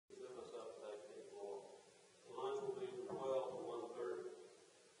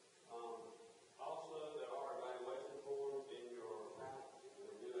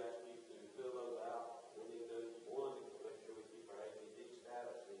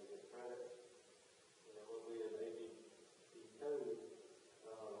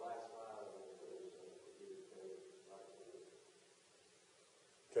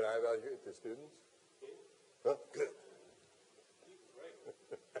the students? Huh? Good.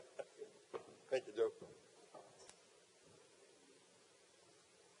 Thank you, Joe.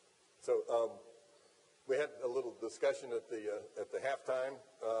 So we had a little discussion at the halftime,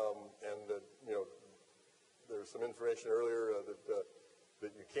 and you know, there was some information earlier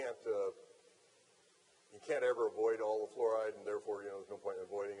that you can't ever avoid all the fluoride, and therefore, you know, there's no point in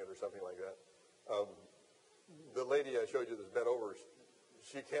avoiding it or something like that. The lady I showed you that's bent over,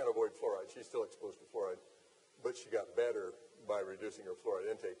 she can't avoid fluoride. She's still exposed to fluoride, but she got better by reducing her fluoride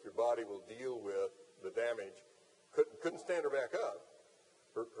intake. Your body will deal with the damage. Couldn't stand her back up.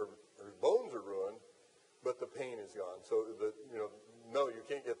 Her bones are ruined, but the pain is gone. So no, you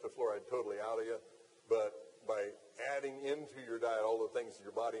can't get the fluoride totally out of you, but by adding into your diet all the things that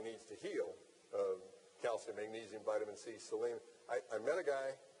your body needs to heal, calcium, magnesium, vitamin C, selenium. I met a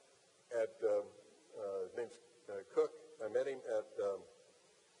guy at his name's Cook. I met him at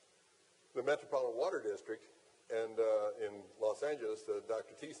the Metropolitan Water District, and in Los Angeles,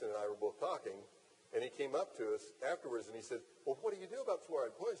 Dr. Thiessen and I were both talking, and he came up to us afterwards and he said, well, what do you do about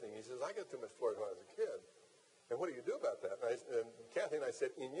fluoride poisoning? He says, I got too much fluoride when I was a kid. And what do you do about that? And Kathy and I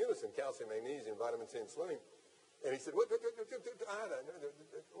said, in unison, calcium, magnesium, vitamin C, and selenium. And he said, wait, let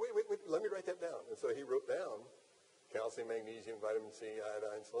me write that down. And so he wrote down calcium, magnesium, vitamin C,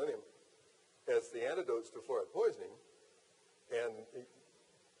 iodine, selenium as the antidotes to fluoride poisoning. And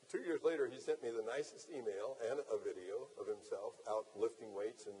 2 years later, he sent me the nicest email and a video of himself out lifting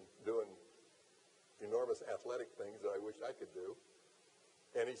weights and doing enormous athletic things that I wish I could do.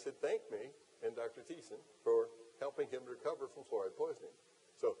 And he said, thank me and Dr. Thiessen for helping him recover from fluoride poisoning.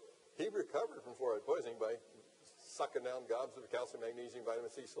 So he recovered from fluoride poisoning by sucking down gobs of calcium, magnesium,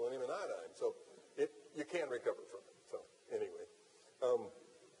 vitamin C, selenium, and iodine. So you can recover from it. So anyway,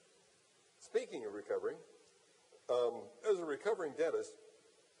 speaking of recovering, as a recovering dentist,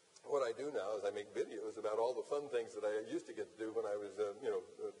 what I do now is I make videos about all the fun things that I used to get to do when I was,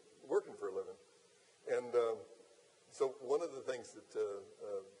 working for a living. And so one of the things that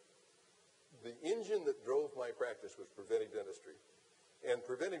the engine that drove my practice was preventive dentistry. And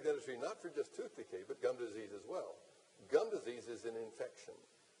preventive dentistry, not for just tooth decay, but gum disease as well. Gum disease is an infection.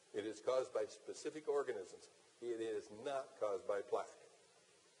 It is caused by specific organisms. It is not caused by plaque.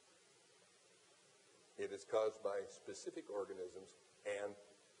 It is caused by specific organisms, and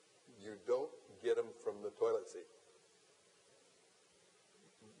you don't get them from the toilet seat.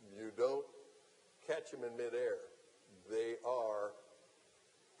 You don't catch them in midair. They are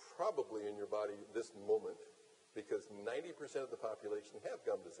probably in your body this moment because 90% of the population have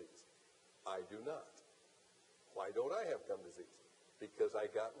gum disease. I do not. Why don't I have gum disease? Because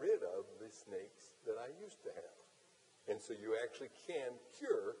I got rid of the snakes that I used to have. And so you actually can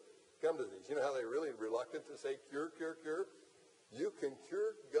cure gum disease. You know how they're really reluctant to say cure, cure, cure? You can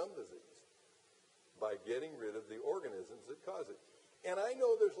cure gum disease by getting rid of the organisms that cause it. And I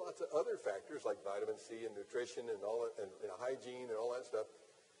know there's lots of other factors like vitamin C and nutrition and all that, and hygiene and all that stuff.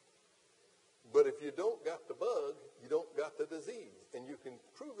 But if you don't got the bug, you don't got the disease. And you can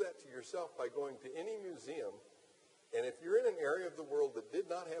prove that to yourself by going to any museum. And if you're in an area of the world that did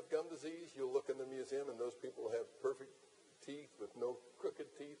not have gum disease, you'll look in the museum and those people have perfect teeth with no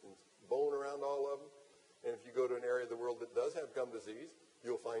crooked teeth and bone around all of them. And if you go to an area of the world that does have gum disease,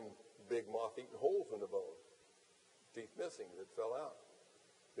 you'll find big moth-eaten holes in the bone. Teeth missing that fell out,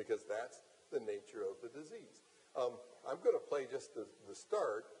 because that's the nature of the disease. I'm going to play just the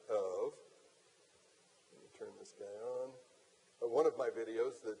start of, let me turn this guy on, one of my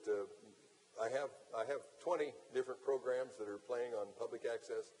videos that I have 20 different programs that are playing on public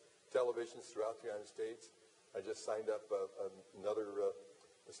access televisions throughout the United States. I just signed up another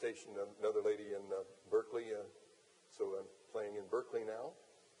station, another lady in Berkeley, so I'm playing in Berkeley now,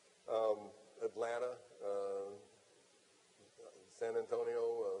 Atlanta, San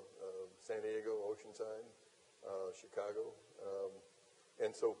Antonio, San Diego, Oceanside, Chicago.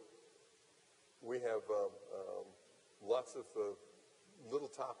 And so we have lots of little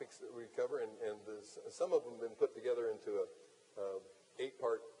topics that we cover, and some of them have been put together into a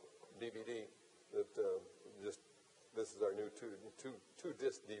 8-part DVD that this is our new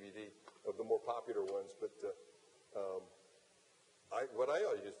two-disc DVD of the more popular ones. But what I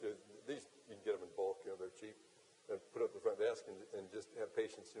always do is these, you can get them in bulk, they're cheap. Put up the front desk and just have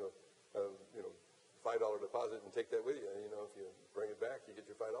patients, $5 deposit and take that with you. If you bring it back, you get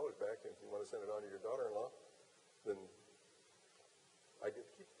your $5 back. If you want to send it on to your daughter-in-law, then I get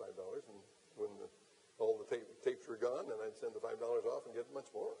to keep the $5. And when all the tapes were gone, then I'd send the $5 off and get much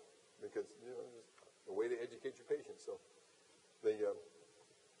more, because just a way to educate your patients. So the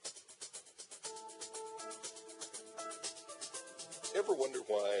Ever wonder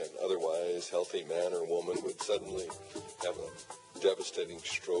why an otherwise healthy man or woman would suddenly have a devastating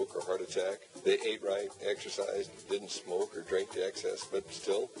stroke or heart attack? They ate right, exercised, didn't smoke or drink to excess, but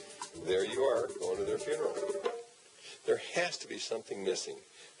still, there you are, going to their funeral. There has to be something missing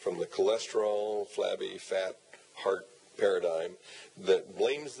from the cholesterol, flabby, fat, heart paradigm that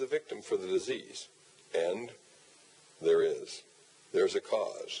blames the victim for the disease. And there is. There's a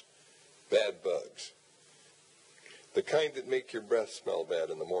cause. Bad bugs. The kind that make your breath smell bad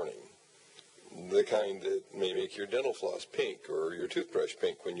in the morning. The kind that may make your dental floss pink or your toothbrush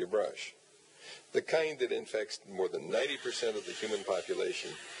pink when you brush. The kind that infects more than 90% of the human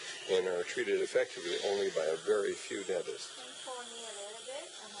population and are treated effectively only by a very few dentists.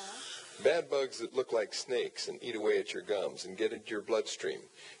 Bad bugs that look like snakes and eat away at your gums and get into your bloodstream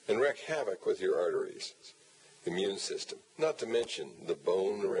and wreak havoc with your arteries, immune system, not to mention the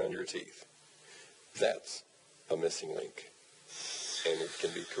bone around your teeth. That's a missing link, and it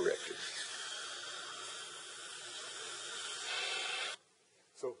can be corrected.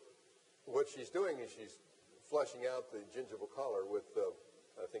 So what she's doing is she's flushing out the gingival collar with,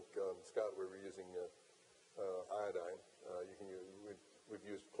 I think, Scott, we were using iodine. We've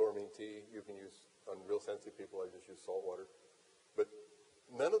used chloramine tea. You can use, on real sensitive people, I just use salt water. But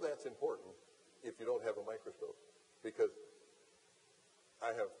none of that's important if you don't have a microscope, because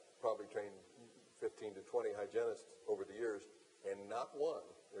I have probably trained 15 to 20 hygienists over the years, and not one,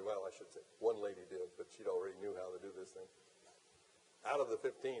 well, I should say, one lady did, but she'd already knew how to do this thing. Out of the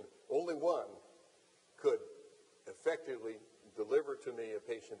 15, only one could effectively deliver to me a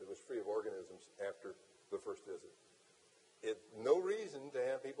patient that was free of organisms after the first visit. It's no reason to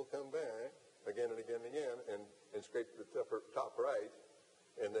have people come back again and again and again and scrape the top right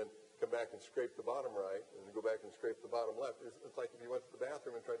and then come back and scrape the bottom right and go back and scrape the bottom left. It's like if you went to the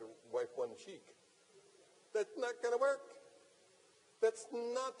bathroom and tried to wipe one cheek. That's not going to work. That's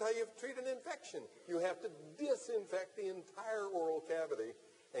not how you treat an infection. You have to disinfect the entire oral cavity,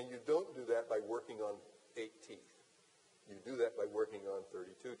 and you don't do that by working on 8 teeth. You do that by working on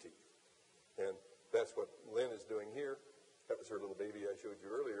 32 teeth. And that's what Lynn is doing here. That was her little baby I showed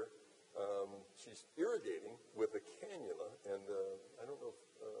you earlier. She's irrigating with a cannula, and I don't know if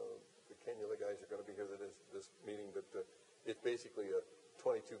the cannula guys are going to be here at this meeting, but it's basically a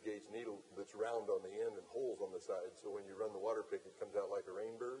 22-gauge needle that's round on the end and holes on the side, so when you run the water pick, it comes out like a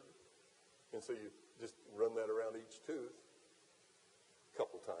rainbird. And so you just run that around each tooth a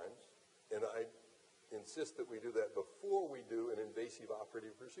couple times, and I insist that we do that before we do an invasive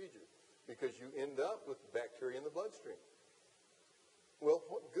operative procedure, because you end up with bacteria in the bloodstream. Well,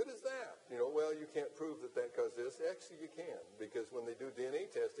 what good is that? Well, you can't prove that caused this. Actually, you can, because when they do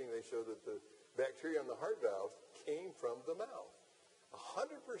DNA testing, they show that the bacteria on the heart valve came from the mouth.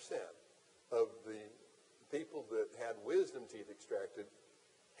 100% of the people that had wisdom teeth extracted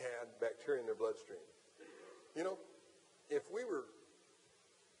had bacteria in their bloodstream. If we were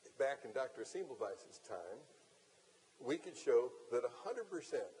back in Dr. Semmelweis's time, we could show that 100%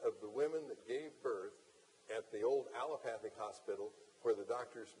 of the women that gave birth at the old allopathic hospital, where the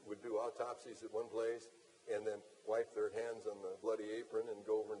doctors would do autopsies at one place and then wipe their hands on the bloody apron and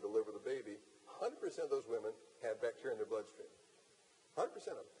go over and deliver the baby, 100% of those women had bacteria in their bloodstream. 100%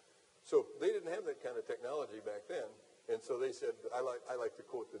 of them. So they didn't have that kind of technology back then, and so they said, I like to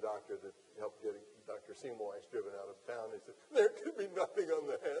quote the doctor that helped get Dr. Semmelweis driven out of town. He said, there could be nothing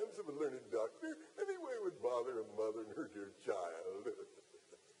on the hands of a learned doctor anyway would bother a mother and her dear child.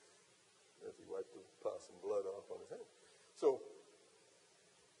 As he wiped the pus and blood off on his hand. So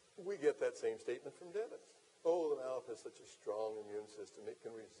we get that same statement from dentists. Oh, the mouth has such a strong immune system, it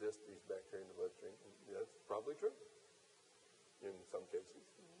can resist these bacteria in the bloodstream. That's probably true in some cases.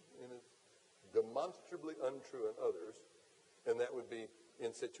 And it's demonstrably untrue in others, and that would be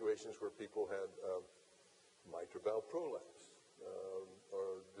in situations where people had mitral valve prolapse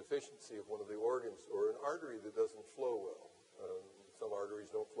or deficiency of one of the organs, or an artery that doesn't flow well. Some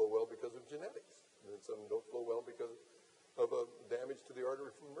arteries don't flow well because of genetics, and some don't flow well because of a damage to the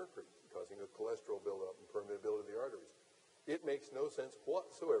artery from mercury, causing a cholesterol buildup and permeability of the arteries. It makes no sense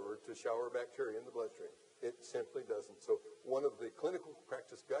whatsoever to shower bacteria in the bloodstream. It simply doesn't. So one of the clinical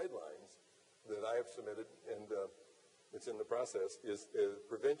practice guidelines that I have submitted, and it's in the process, is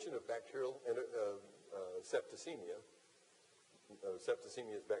prevention of bacterial septicemia.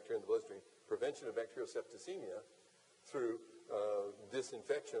 Septicemia is bacteria in the bloodstream. Prevention of bacterial septicemia through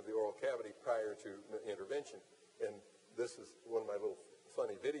disinfection of the oral cavity prior to intervention. And this is one of my little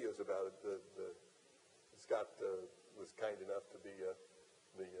funny videos about it. Scott was kind enough to be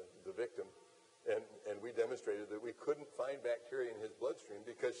the victim. And we demonstrated that we couldn't find bacteria in his bloodstream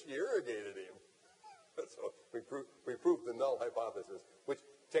because she irrigated him. So we proved the null hypothesis, which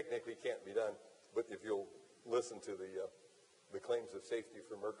technically can't be done, but if you'll listen to the claims of safety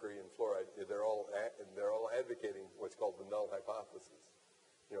for mercury and fluoride, they're all advocating what's called the null hypothesis.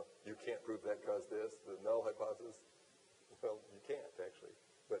 You know, you can't prove that caused this. The null hypothesis, well, you can't actually,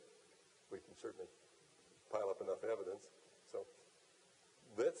 but we can certainly pile up enough evidence. So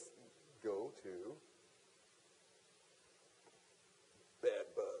let's go to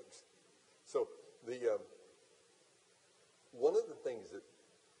bad bugs. So one of the things that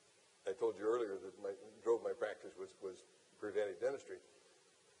I told you earlier that drove my practice was preventive dentistry.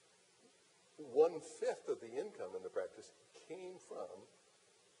 1/5 of the income in the practice came from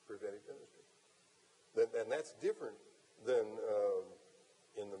preventive dentistry. And that's different than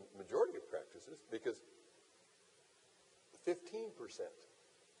in the majority of practices, because 15%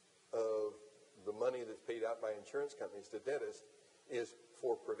 of the money that's paid out by insurance companies to dentists is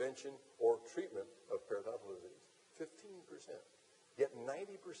for prevention or treatment of periodontal disease. 15%. Yet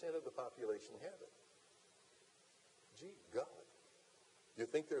 90% of the population have it. Gee, God. You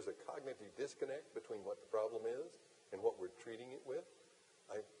think there's a cognitive disconnect between what the problem is and what we're treating it with?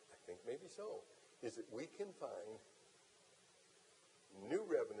 I think maybe so. Is that we can find new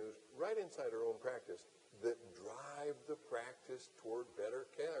revenues right inside our own practice that drive the practice toward better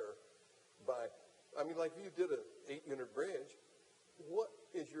care by, I mean, like if you did an 8-unit bridge, what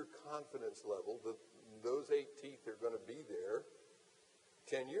is your confidence level that those 8 teeth are going to be there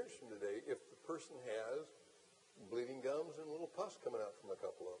 10 years from today if the person has bleeding gums and a little pus coming out from a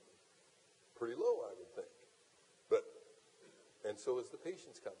couple of them? Pretty low, I would think. And so is the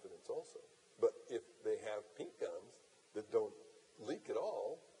patient's confidence also. But if they have pink gums that don't leak at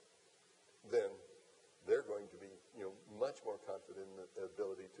all, then they're going to be, much more confident in the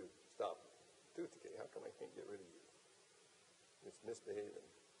ability to stop tooth decay. How come I can't get rid of you? It's misbehaving.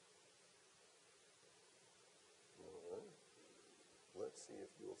 All right. Let's see if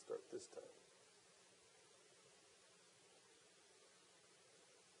you'll start this time.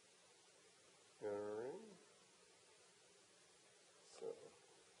 All right. So.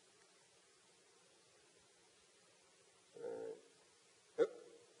 All right. Yep.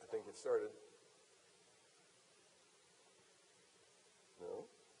 I think it started. No?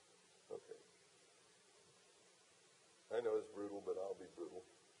 Okay. I know it's brutal, but I'll be brutal.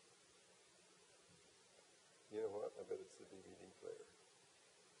 You know what? I bet it's the DVD player.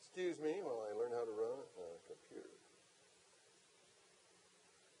 Excuse me while I learn how to run a computer.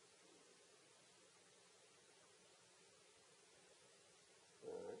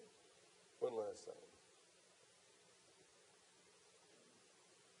 All right. One last time.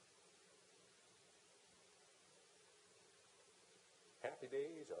 Happy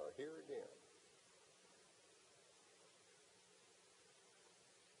days are here again.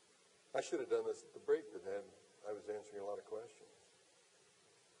 I should have done this at the break, but then I was answering a lot of questions.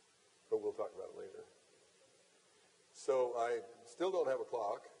 But we'll talk about it later. So I still don't have a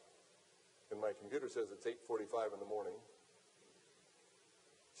clock, and my computer says it's 8:45 in the morning.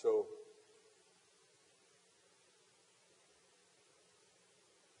 So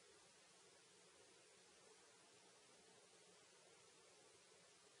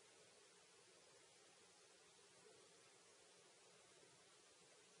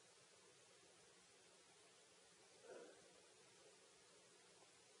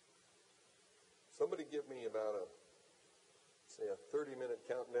somebody give me about a 30-minute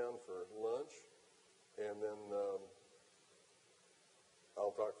countdown for lunch, and then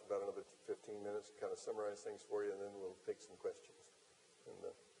I'll talk for about another 15 minutes, kind of summarize things for you, and then we'll take some questions. And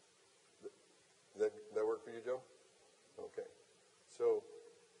that work for you, Joe? Okay. So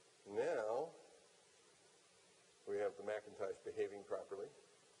now we have the Macintosh behaving properly.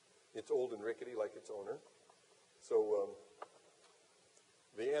 It's old and rickety like its owner. So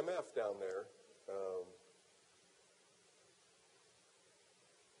the MF down there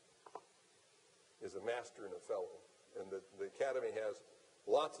is a master and a fellow. And the Academy has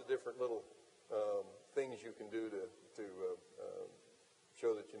lots of different little things you can do to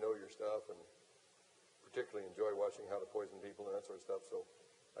show that you know your stuff, and particularly enjoy watching how to poison people and that sort of stuff. So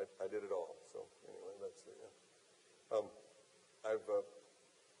I did it all. So anyway, that's the... I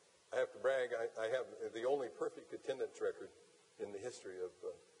have to brag, I have the only perfect attendance record in the history of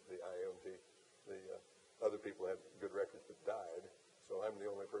the IAOMT. The other people had good records but died, so I'm the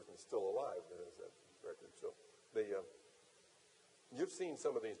only person still alive that has that record. So you've seen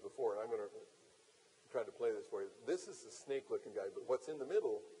some of these before, and I'm going to try to play this for you. This is a snake-looking guy, but what's in the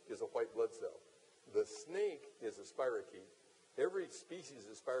middle is a white blood cell. The snake is a spirochete. Every species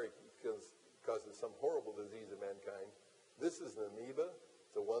of spirochete causes some horrible disease of mankind. This is an amoeba.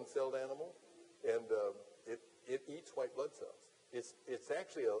 It's a one-celled animal. And it eats white blood cells. It's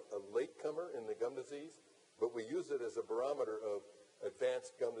actually a latecomer in the gum disease, but we use it as a barometer of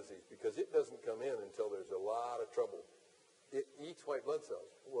advanced gum disease because it doesn't come in until there's a lot of trouble. It eats white blood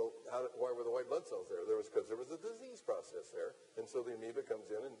cells. Well, why were the white blood cells there? Because there was a disease process there, and so the amoeba comes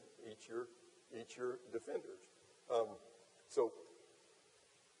in and eats your defenders. So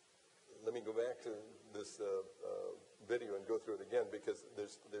let me go back to this video and go through it again because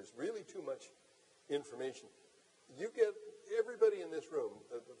there's really too much information. You get everybody in this room.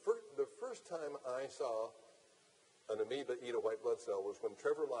 The first time I saw an amoeba eat a white blood cell was when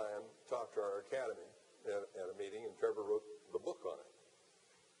Trevor Lyon talked to our academy at a meeting, and Trevor wrote the book on it.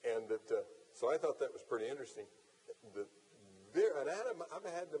 And so I thought that was pretty interesting. I'd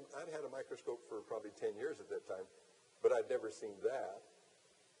had a microscope for probably 10 years at that time, but I'd never seen that.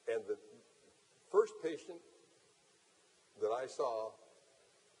 And the first patient that I saw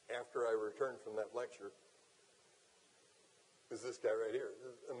after I returned from that lecture is this guy right here,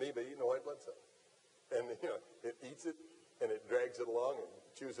 amoeba eating a white blood cell. And, it eats it, and it drags it along and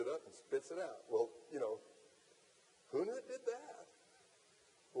chews it up and spits it out. Well, who knew it did that?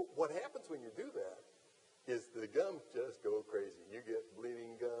 Well, what happens when you do that is the gums just go crazy. You get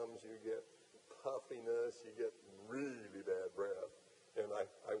bleeding gums, you get puffiness, you get really bad breath. And I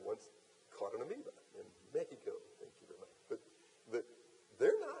once caught an amoeba in Mexico. Thank you very much. But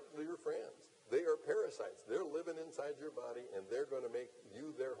they're not your friends. They are parasites. They're living inside your body, and they're going to make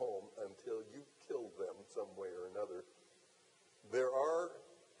you their home until you kill them some way or another. There are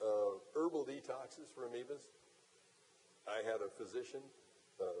herbal detoxes for amoebas. I had a physician,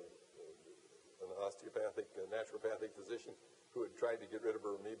 an osteopathic, naturopathic physician, who had tried to get rid of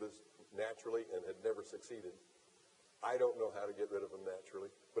her amoebas naturally and had never succeeded. I don't know how to get rid of them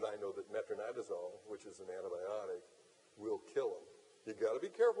naturally, but I know that metronidazole, which is an antibiotic, will kill them. You got to be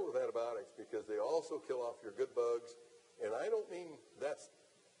careful with antibiotics because they also kill off your good bugs. And I don't mean that.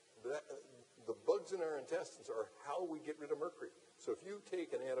 The bugs in our intestines are how we get rid of mercury. So if you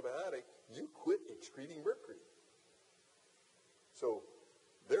take an antibiotic, you quit excreting mercury. So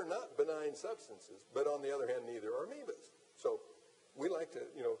they're not benign substances, but on the other hand, neither are amoebas. So we like to,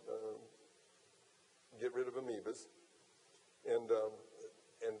 get rid of amoebas. And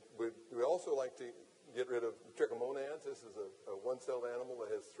we also like to get rid of trichomonads. This is a one-celled animal that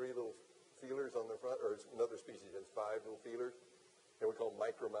has 3 little feelers on the front, or it's another species that has 5 little feelers, and we call them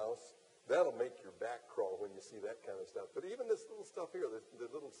micromouse. That'll make your back crawl when you see that kind of stuff. But even this little stuff here, the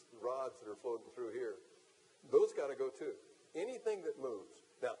little rods that are floating through here, those got to go too. Anything that moves.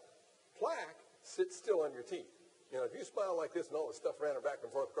 Now, plaque sits still on your teeth. If you smile like this and all the stuff ran back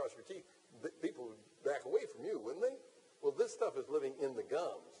and forth across your teeth, people would back away from you, wouldn't they? Well, this stuff is living in the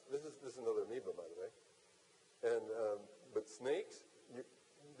gums. This is another amoeba, by the way. And but snakes,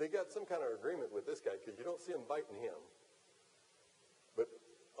 they got some kind of agreement with this guy because you don't see them biting him. But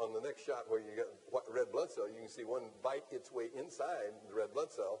on the next shot where you got red blood cell, you can see one bite its way inside the red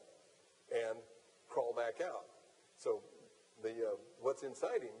blood cell and crawl back out. So what's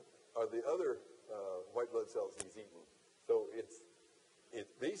inside him are the other white blood cells he's eaten. So it's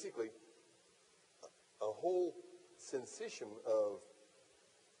basically a whole syncytium of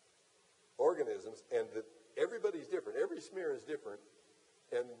organisms, and that everybody's different. Every smear is different.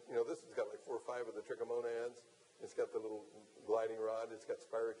 And, this has got like 4 or 5 of the trichomonads. It's got the little gliding rod. It's got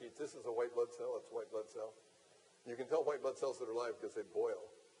spirochetes. This is a white blood cell. It's a white blood cell. You can tell white blood cells that are alive because they boil.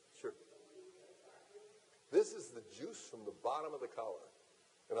 Sure. This is the juice from the bottom of the collar.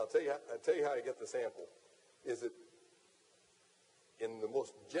 And I'll tell you how I get the sample. Is it in the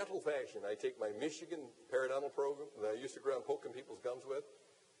most gentle fashion, I take my Michigan periodontal probe that I used to go around poking people's gums with,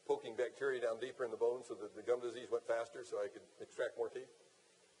 poking bacteria down deeper in the bone so that the gum disease went faster so I could extract more teeth.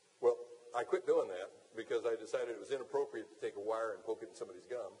 Well, I quit doing that because I decided it was inappropriate to take a wire and poke it in somebody's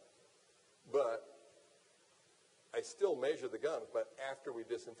gum. But I still measure the gums, but after we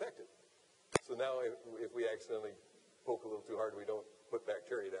disinfect it. So now if we accidentally poke a little too hard, we don't put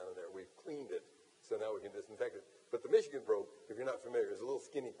bacteria down in there. We've cleaned it, so now we can disinfect it. But the Michigan probe, if you're not familiar, is a little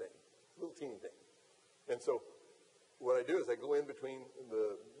skinny thing, a little teeny thing. And so what I do is I go in between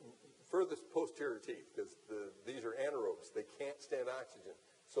the furthest posterior teeth, because these are anaerobes. They can't stand oxygen.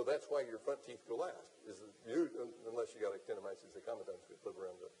 So that's why your front teeth go last, unless you got actinomyces accommodants which live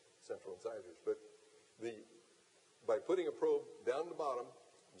around the central incisors. But by putting a probe down the bottom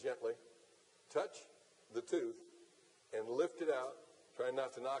gently, touch the tooth, and lift it out, try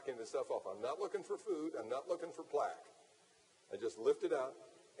not to knock any stuff off. I'm not looking for food. I'm not looking for plaque. I just lift it out,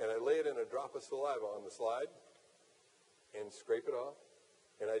 and I lay it in a drop of saliva on the slide and scrape it off.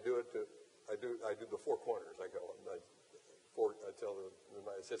 And I do I do the 4 corners. I tell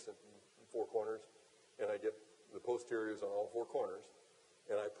my assistant, 4 corners, and I get the posteriors on all 4 corners,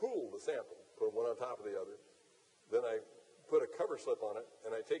 and I pool the sample, put one on top of the other. Then I put a cover slip on it,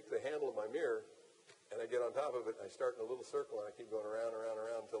 and I take the handle of my mirror, and I get on top of it, and I start in a little circle, and I keep going around, around,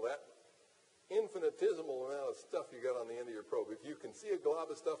 around until that infinitesimal amount of stuff you got on the end of your probe. If you can see a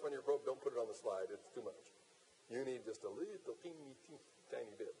glob of stuff on your probe, don't put it on the slide. It's too much. You need just a little teeny,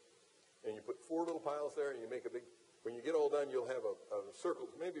 tiny bit. And you put 4 little piles there, and you make a big, when you get all done, you'll have a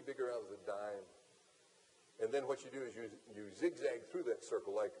circle maybe bigger out as a dime. And then what you do is you zigzag through that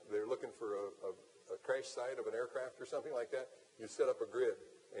circle like they're looking for a crash site of an aircraft or something like that. You set up a grid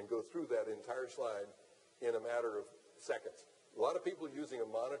and go through that entire slide in a matter of seconds. A lot of people using a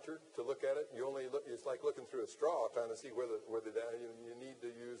monitor to look at it. You only look, it's like looking through a straw trying to see where the you need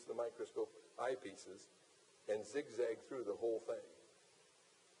to use the microscope eyepieces and zigzag through the whole thing.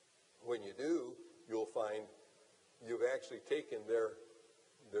 When you do, you'll find you've actually taken their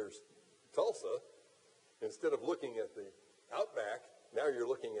Tulsa. Instead of looking at the outback, now you're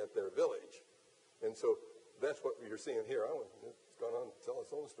looking at their village. And so that's what you're seeing here. It's gone on to tell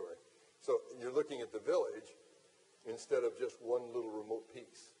its own story. So you're looking at the village instead of just one little remote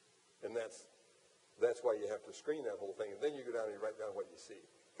piece. And that's why you have to screen that whole thing. And then you go down and you write down what you see.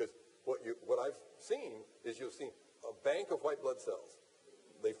 Because what I've seen is you'll see a bank of white blood cells.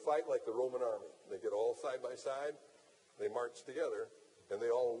 They fight like the Roman army. They get all side by side. They march together. And they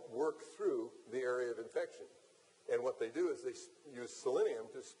all work through the area of infection. And what they do is they use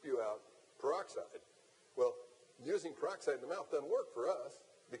selenium to spew out peroxide. Well, using peroxide in the mouth doesn't work for us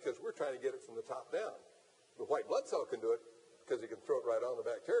because we're trying to get it from the top down. The white blood cell can do it because it can throw it right on the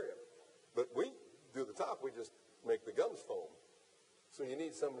bacteria. But we do the top, we just make the gums foam. So you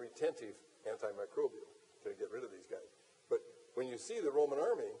need some retentive antimicrobial to get rid of these guys. But when you see the Roman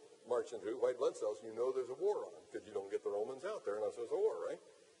army marching through white blood cells, you know there's a war on because you don't get the Romans out there unless there's a war, right?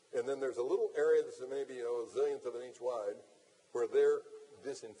 And then there's a little area that's maybe a zillionth of an inch wide where they're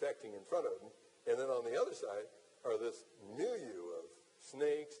disinfecting in front of them. And then on the other side are this milieu of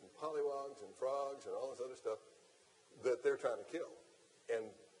snakes and pollywogs and frogs and all this other stuff that they're trying to kill. And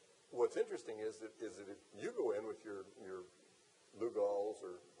what's interesting is that if you go in with your Lugol's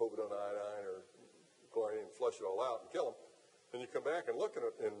or povidone iodine or chlorine and flush it all out and kill them, and you come back and look at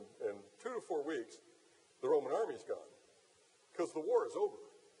it in 2 to 4 weeks, the Roman army's gone because the war is over.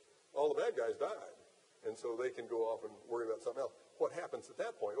 All the bad guys died, and so they can go off and worry about something else. What happens at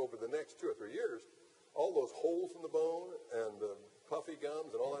that point over the next 2 or 3 years, all those holes in the bone and the puffy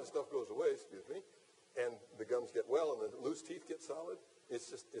gums and all that stuff goes away, and the gums get well and the loose teeth get solid.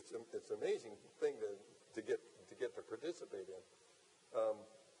 It's an amazing thing to get to participate in.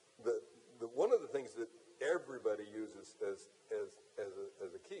 One of the things that everybody uses as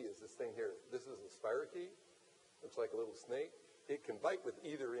a key is this thing here. This is a spirochete. Looks like a little snake. It can bite with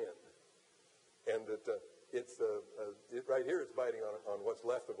either end. And right here it's biting on what's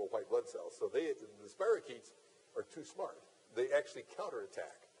left of a white blood cell. So the spirochetes are too smart. They actually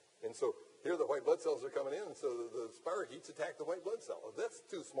counterattack. And so here the white blood cells are coming in, and so the spirochetes attack the white blood cell. That's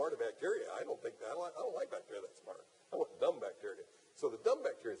too smart a bacteria. I don't like bacteria that smart. I want dumb bacteria. So the dumb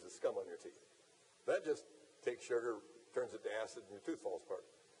bacteria is the scum on your teeth. That just takes sugar, turns it to acid, and your tooth falls apart.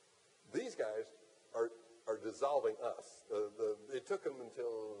 These guys are dissolving us. It took them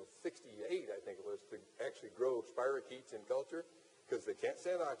until 68, I think it was, to actually grow spirochetes in culture because they can't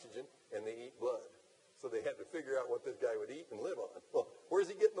stand oxygen and they eat blood. So they had to figure out what this guy would eat and live on. Well, where's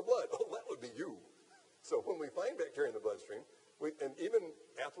he getting the blood? Oh, that would be you. So when we find bacteria in the bloodstream, and even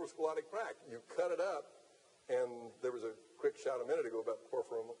atherosclerotic plaque, you cut it up, and there was a quick shot a minute ago about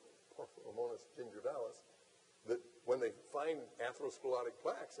Porphyromonas gingivalis, that when they find atherosclerotic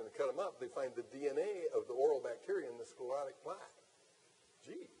plaques and they cut them up, they find the DNA of the oral bacteria in the sclerotic plaque.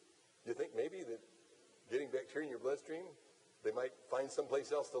 Gee, you think maybe that getting bacteria in your bloodstream, they might find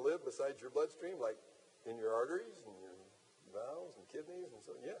someplace else to live besides your bloodstream, like in your arteries and your valves and kidneys and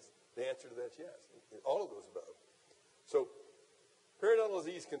so, yes. The answer to that is yes, all of those above. So periodontal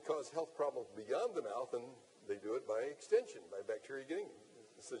disease can cause health problems beyond the mouth, and they do it by extension, by bacteria getting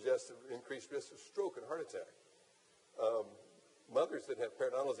suggests increased risk of stroke and heart attack. Mothers that have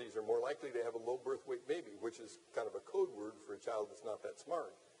periodontal disease are more likely to have a low birth weight baby, which is kind of a code word for a child that's not that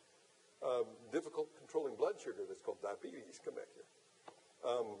smart. Difficult controlling blood sugar, that's called diabetes, come back here.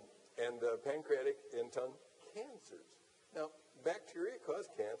 And pancreatic and tongue cancers. Now, bacteria cause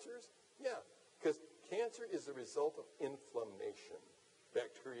cancers? Yeah, because cancer is the result of inflammation.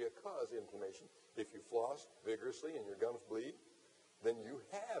 Bacteria cause inflammation. If you floss vigorously and your gums bleed, then you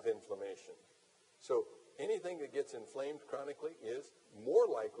have inflammation. So anything that gets inflamed chronically is more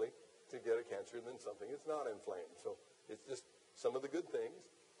likely to get a cancer than something that's not inflamed. So it's just some of the good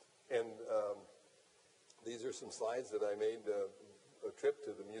things. And these are some slides that I made a trip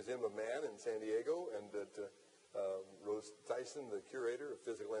to the Museum of Man in San Diego, and that Rose Tyson, the curator of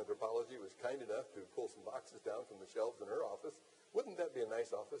physical anthropology, was kind enough to pull some boxes down from the shelves in her office. Wouldn't that be a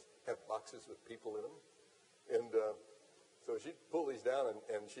nice office? Have boxes with people in them? And so she'd pull these down,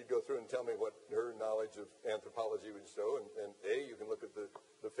 and she'd go through and tell me what her knowledge of anthropology would show. And you can look at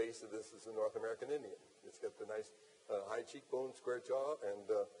the face of this as a North American Indian. It's got the nice high cheekbone, square jaw, and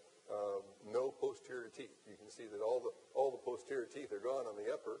no posterior teeth. You can see that all the posterior teeth are gone on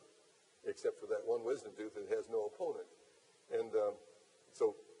the upper, except for that one wisdom tooth that has no opponent. And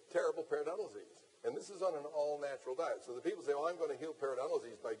so terrible periodontal disease. And this is on an all-natural diet. So the people say, oh, I'm going to heal periodontal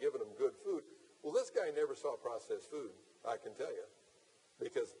disease by giving them good food. Well, this guy never saw processed food, I can tell you,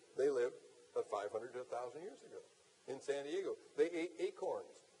 because they lived 500 to 1,000 years ago in San Diego. They ate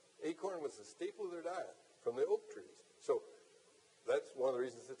acorns. Acorn was the staple of their diet from the oak trees. So that's one of the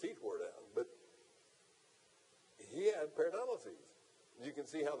reasons the teeth wore down. But he had periodontal disease. You can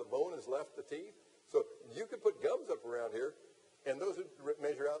see how the bone has left the teeth. So you could put gums up around here, and those would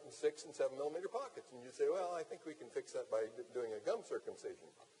measure out in 6 and 7 millimeter pockets. And you'd say, well, I think we can fix that by doing a gum circumcision.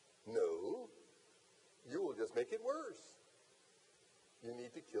 No, you will just make it worse. You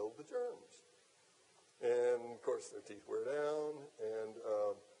need to kill the germs. And, of course, their teeth wear down, and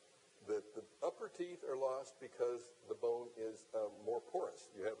the upper teeth are lost because the bone is more porous.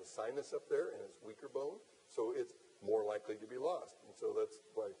 You have a sinus up there, and it's weaker bone, so it's more likely to be lost. And so that's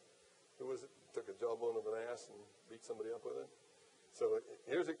why, who was it? Took a jawbone of an ass and beat somebody up with it? So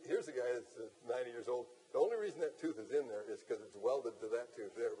here's a guy that's 90 years old. The only reason that tooth is in there is because it's welded to that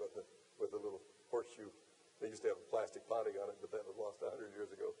tooth there with a little horseshoe. They used to have a plastic body on it, but that was lost 100 years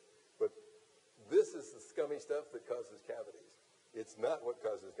ago. But this is the scummy stuff that causes cavities. It's not what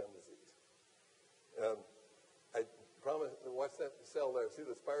causes gum disease. I promise, watch that cell there. See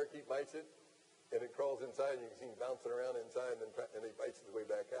the spirochete bites it, and it crawls inside, and you can see him bouncing around inside, and he bites his way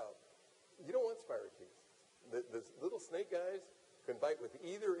back out. You don't want spirochetes. The little snake guys can bite with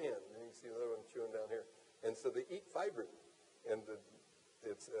either end, and you can see the other one chewing down here. And so they eat fibrin, and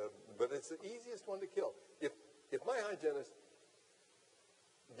but it's the easiest one to kill. If my hygienist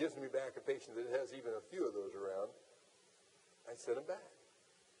gives me back a patient that has even a few of those around, I send them back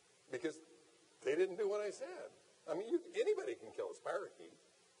because they didn't do what I said. I mean, anybody can kill a spirochete.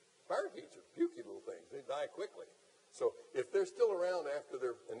 Spirochetes are pukey little things. They die quickly. So if they're still around after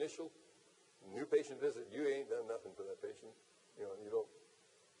their initial new patient visit, you ain't done nothing for that patient. You know, you don't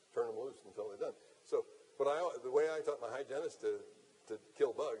turn them loose until they're done. So the way I taught my hygienist to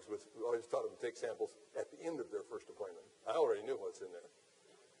kill bugs was I always taught them to take samples at the end of their first appointment. I already knew what's in there.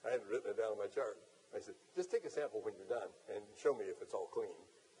 I hadn't written it down on my chart. I said, just take a sample when you're done and show me if it's all clean.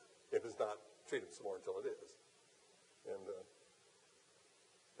 If it's not, treat it some more until it is. And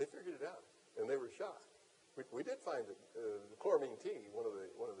they figured it out, and they were shocked. We did find that chloramine T, one of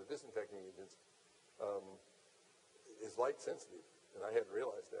the disinfecting agents, is light sensitive, and I hadn't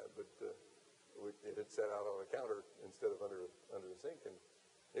realized that, but it had sat out on a counter instead of under the sink, and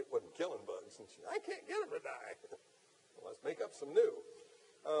it wasn't killing bugs. And I can't get them to die. Well, let's make up some new.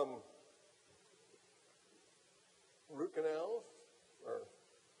 Root canals are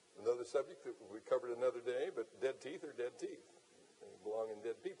another subject that we covered another day, but dead teeth are dead teeth. They belong in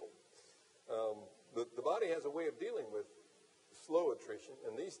dead people. The body has a way of dealing with slow attrition,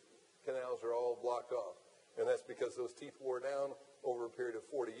 and these canals are all blocked off. And that's because those teeth wore down over a period of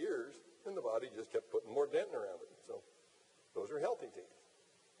 40 years, and the body just kept putting more dentin around it. So those are healthy teeth,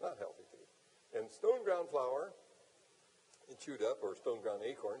 not healthy teeth. And stone ground flour, chewed up, or stone ground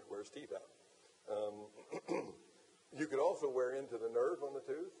acorn, wears teeth out. You could also wear into the nerve on the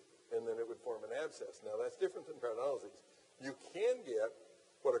tooth, and then it would form an abscess. Now, that's different than periodontal disease. You can get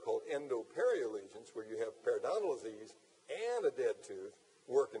what are called endoperial lesions, where you have periodontal disease and a dead tooth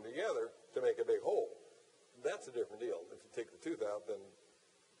working together to make a big hole. That's a different deal. If you take the tooth out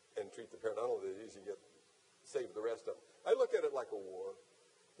and treat the periodontal disease, you save the rest of them. I look at it like a war.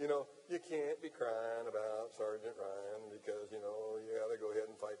 You know, you can't be crying about Sergeant Ryan because, you know, you got to go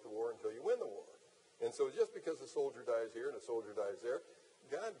ahead and fight the war until you win the war. And so just because a soldier dies here and a soldier dies there,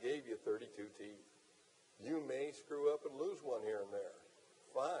 God gave you 32 teeth. You may screw up and lose one here and there.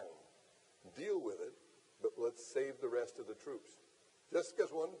 Fine. Deal with it, but let's save the rest of the troops. Just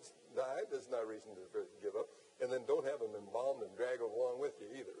because one died, there's no reason to give up. And then don't have them embalmed and drag them along with you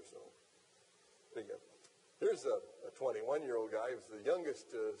either. So there you go. Here's a 21-year-old guy. He was the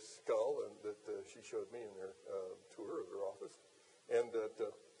youngest skull that she showed me in their tour of her office. And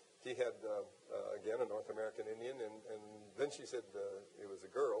he had, again, a North American Indian. And then she said it was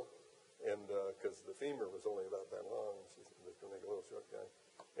a girl, and because the femur was only about that long. She said, let's go make a little short guy.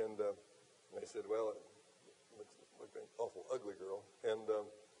 And And I said, well, it looks like an awful ugly girl.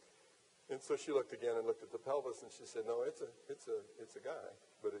 And so she looked again and looked at the pelvis, and she said, no, it's a guy,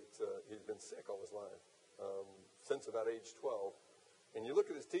 but he's been sick all his life, since about age 12. And you look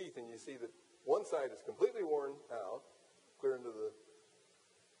at his teeth, and you see that one side is completely worn out, clear into the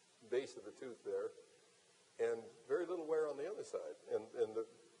base of the tooth there, and very little wear on the other side. And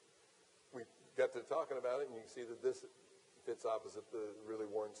we got to talking about it, and you can see that this fits opposite the really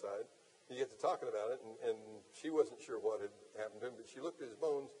worn side. You get to talking about it, and she wasn't sure what had happened to him, but she looked at his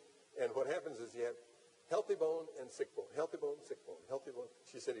bones, and what happens is he had healthy bone and sick bone, healthy bone, sick bone, healthy bone.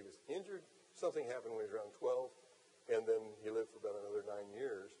 She said he was injured. Something happened when he was around 12, and then he lived for about another 9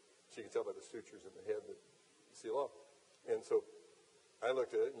 years. She could tell by the sutures in the head that seal off. And so I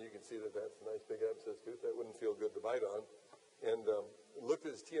looked at it, and you can see that that's a nice big abscess tooth. That wouldn't feel good to bite on. And looked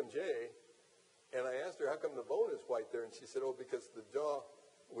at his TMJ, and I asked her, how come the bone is white there? And she said, oh, because the jaw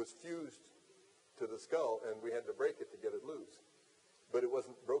was fused to the skull, and we had to break it to get it loose. But it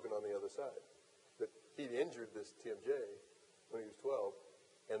wasn't broken on the other side. That he'd injured this TMJ when he was 12,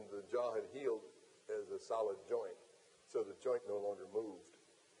 and the jaw had healed as a solid joint. So the joint no longer moved.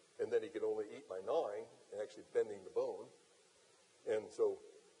 And then he could only eat by gnawing and actually bending the bone. And so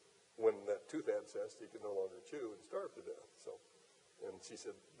when that tooth abscessed, he could no longer chew and starve to death. So, and she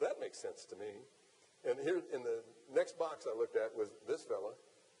said, that makes sense to me. And here in the next box I looked at was this fella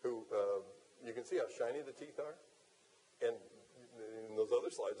who, you can see how shiny the teeth are. And in those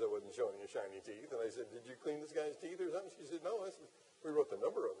other slides, I wasn't showing you shiny teeth. And I said, did you clean this guy's teeth or something? She said, no, we wrote the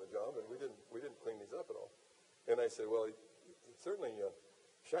number on the job, and we didn't clean these up at all. And I said, well, it's certainly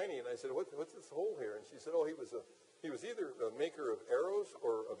shiny. And I said, what's this hole here? And she said, oh, he was either a maker of arrows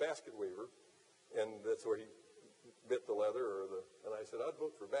or a basket weaver, and that's where he bit the leather and I said, I'd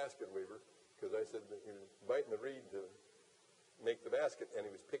vote for basket weaver, because I said that he was biting the reed to make the basket, and he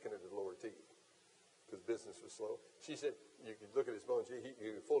was picking at his lower teeth because business was slow. She said, you could look at his bones. He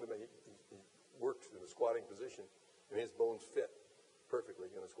folded him. He worked in a squatting position, and his bones fit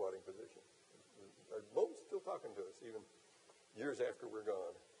perfectly in a squatting position. Our bones still talking to us, even years after we're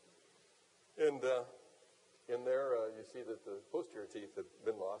gone. And in there, you see that the posterior teeth have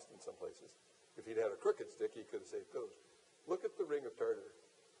been lost in some places. If he'd had a crooked stick, he could have saved those. Look at the ring of tartar.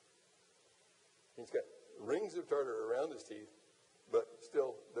 He's got rings of tartar around his teeth, but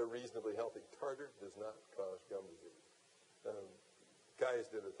still, they're reasonably healthy. Tartar does not cause gum disease.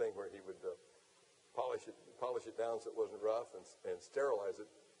 Guys did a thing where he would polish it down so it wasn't rough and sterilize it,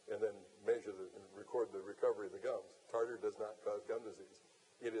 and then record the recovery of the gums. Tartar does not cause gum disease.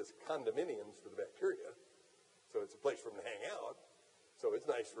 It is condominiums for the bacteria, so it's a place for them to hang out, so it's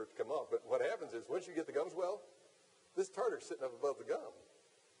nice for it to come off. But what happens is, once you get the gums well, this tartar's sitting up above the gum.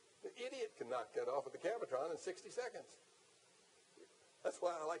 The idiot can knock that off with the Cavitron in 60 seconds. That's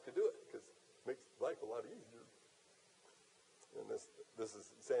why I like to do it, because it makes life a lot easier. And this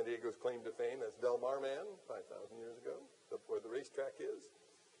is San Diego's claim to fame. That's Del Mar Man, 5,000 years ago, where the racetrack is.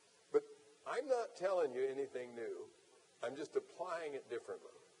 But I'm not telling you anything new. I'm just applying it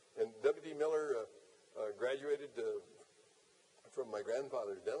differently. And W.D. Miller graduated from my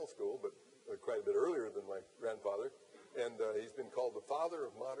grandfather's dental school, but quite a bit earlier than my grandfather. And he's been called the father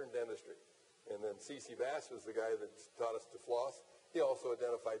of modern dentistry. And then C.C. Bass was the guy that taught us to floss. He also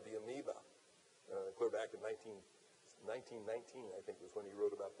identified the amoeba, clear back in 1919, I think, was when he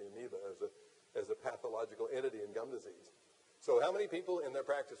wrote about the amoeba as a pathological entity in gum disease. So how many people in their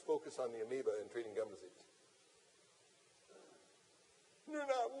practice focus on the amoeba in treating gum disease? You're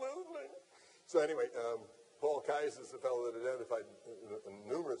not listening. So anyway, Paul Keyes is the fellow that identified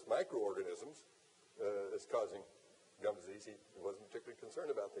numerous microorganisms as causing gum disease. He wasn't particularly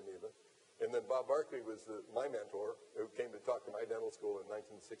concerned about the amoeba. And then Bob Barkley was my mentor, who came to talk to my dental school in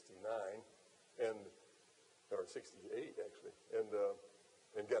 1969, or 68 actually,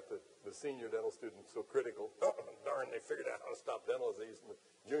 and got the senior dental students so critical. Oh, darn, they figured out how to stop dental disease. And the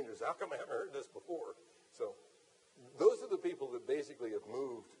juniors, how come I haven't heard this before? So those are the people that basically have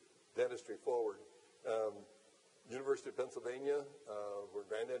moved dentistry forward. University of Pennsylvania, where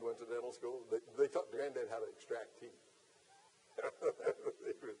Granddad went to dental school, they taught Granddad how to extract teeth.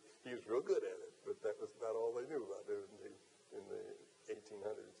 He was real good at it, but that was not all they knew about it in the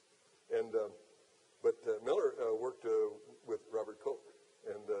 1800s. And but Miller worked with Robert Koch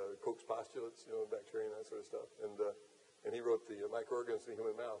and Koch's postulates, bacteria and that sort of stuff. And he wrote the microorganisms in the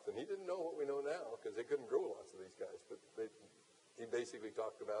human mouth. And he didn't know what we know now because they couldn't grow lots of these guys. But he basically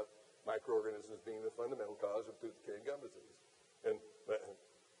talked about microorganisms being the fundamental cause of tooth decay and gum disease. And that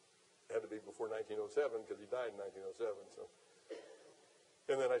had to be before 1907 because he died in 1907. So.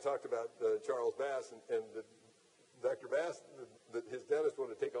 And then I talked about Charles Bass, and Dr. Bass, his dentist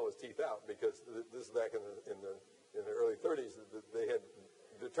wanted to take all his teeth out because this is back in the early 30s. That they had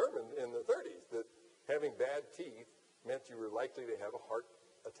determined in the 30s that having bad teeth meant you were likely to have a heart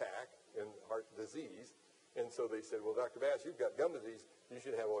attack and heart disease. And so they said, well, Dr. Bass, you've got gum disease. You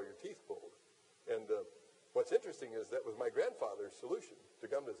should have all your teeth pulled. And what's interesting is that was my grandfather's solution to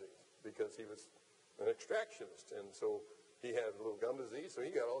gum disease because he was an extractionist. And so he had a little gum disease, so he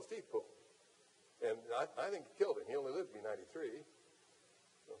got all his teeth pulled. And I think it killed him. He only lived to be 93.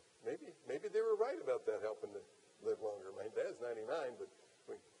 So maybe they were right about that helping to live longer. My dad's 99, but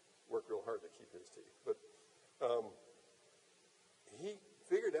we worked real hard to keep his teeth. But he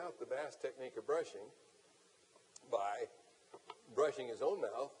figured out the Bass technique of brushing by brushing his own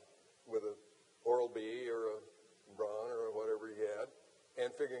mouth with an Oral-B or a Braun or whatever he had, and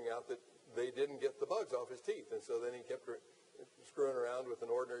figuring out that they didn't get the bugs off his teeth. And so then he kept screwing around with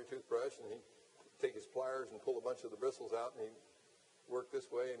an ordinary toothbrush, and he'd take his pliers and pull a bunch of the bristles out, and he'd work this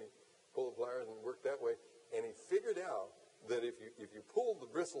way, and he'd pull the pliers and work that way. And he figured out that if you pull the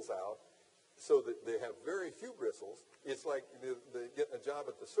bristles out so that they have very few bristles, it's like they getting a job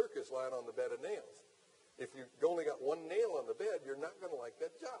at the circus lying on the bed of nails. If you've only got one nail on the bed, you're not going to like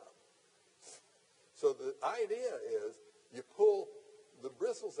that job. So the idea is you pull the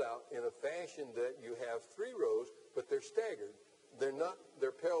bristles out in a fashion that you have 3 rows, but they're staggered.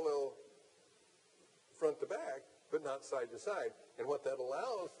 They're parallel front to back, but not side to side. And what that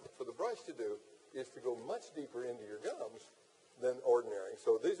allows for the brush to do is to go much deeper into your gums than ordinary.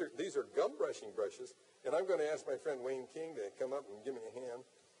 So these are gum brushing brushes, and I'm going to ask my friend Wayne King to come up and give me a hand,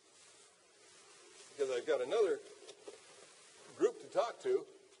 because I've got another group to talk to.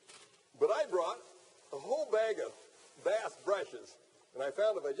 But I brought a whole bag of Bass brushes, and I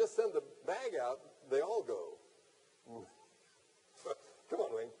found if I just send the bag out, they all go. Come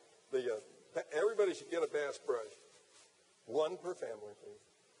on, Wayne. Everybody should get a Bass brush. 1 per family,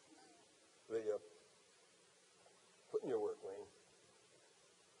 please. Put in your work, Wayne.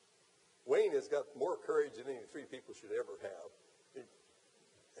 Wayne has got more courage than any 3 people should ever have.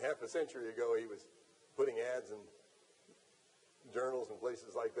 Half a century ago, he was putting ads in journals and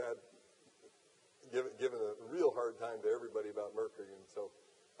places like that, giving a real hard time to everybody about mercury. And so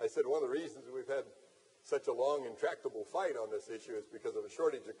I said one of the reasons we've had such a long, intractable fight on this issue is because of a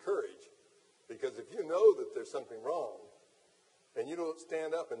shortage of courage. Because if you know that there's something wrong, and you don't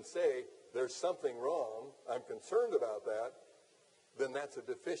stand up and say, there's something wrong, I'm concerned about that, then that's a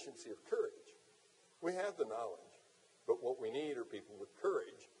deficiency of courage. We have the knowledge, but what we need are people with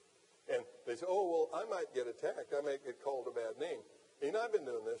courage. And they say, oh, well, I might get attacked. I might get called a bad name. And I've been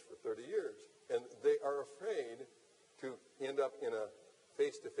doing this for 30 years, and they are afraid to end up in a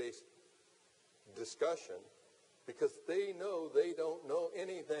face-to-face discussion because they know they don't know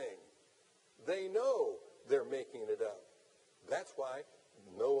anything. They know they're making it up. That's why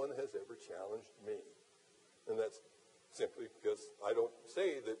no one has ever challenged me. And that's simply because I don't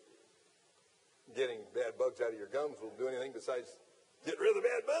say that getting bad bugs out of your gums will do anything besides get rid of the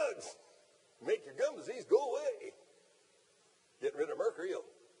bad bugs. Make your gum disease go away. Getting rid of mercury will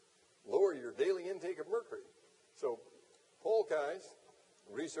lower your daily intake of mercury. So Paul Kais,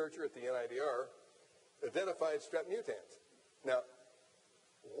 researcher at the NIDR, identified strep mutans. Now,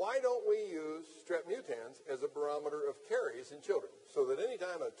 why don't we use strep mutans as a barometer of caries in children? So that any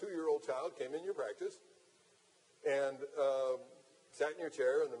time a 2-year-old child came in your practice and sat in your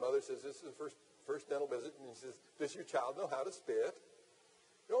chair and the mother says, this is the first dental visit, and he says, does your child know how to spit?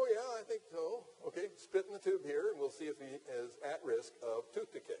 Oh, yeah, I think so. Okay, spit in the tube here, and we'll see if he is at risk of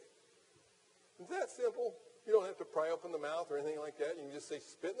tooth decay. It's that simple. You don't have to pry open the mouth or anything like that. You can just say,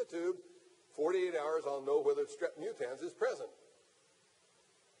 spit in the tube. 48 hours, I'll know whether strep mutans is present.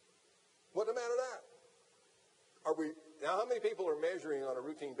 What's the matter with that? Now, how many people are measuring on a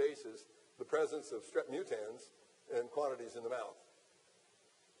routine basis the presence of strep mutans and quantities in the mouth?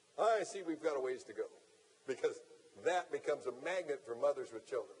 I see we've got a ways to go, because that becomes a magnet for mothers with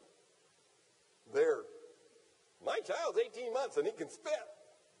children. My child's 18 months and he can spit.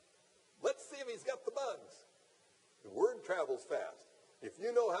 Let's see if he's got the bugs. The word travels fast. If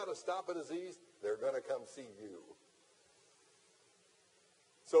you know how to stop a disease, they're going to come see you.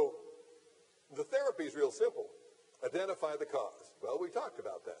 So the therapy is real simple. Identify the cause. Well, we talked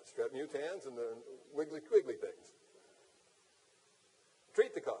about that. Strep mutans and the wiggly-squiggly things.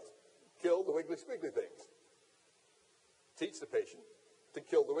 Treat the cause. Kill the wiggly-squiggly things. Teach the patient to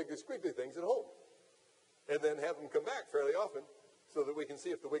kill the wiggly-squiggly things at home. And then have them come back fairly often so that we can see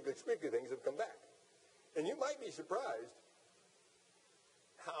if the wiggly-squiggly things have come back. And you might be surprised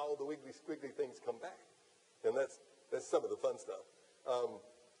how the wiggly-squiggly things come back. And that's some of the fun stuff.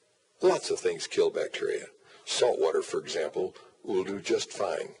 Lots of things kill bacteria. Salt water, for example, will do just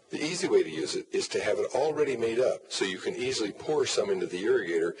fine. The easy way to use it is to have it already made up so you can easily pour some into the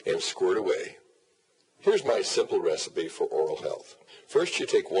irrigator and squirt away. Here's my simple recipe for oral health. First, you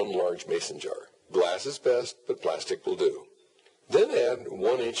take one large mason jar. Glass is best, but plastic will do. Then add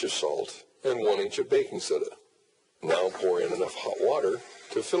 1 inch of salt and 1 inch of baking soda. Now pour in enough hot water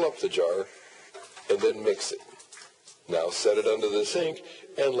to fill up the jar and then mix it. Now set it under the sink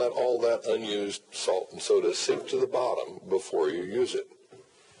and let all that unused salt and soda sink to the bottom before you use it.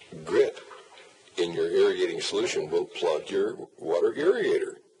 Grit in your irrigating solution will plug your water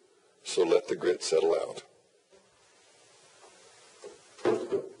irrigator, so let the grit settle out.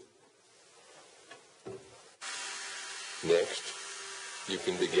 Next, you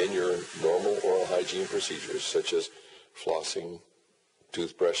can begin your normal oral hygiene procedures such as flossing,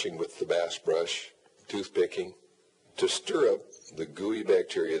 toothbrushing with the bass brush, toothpicking, to stir up the gooey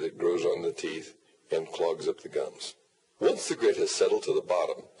bacteria that grows on the teeth and clogs up the gums. Once the grit has settled to the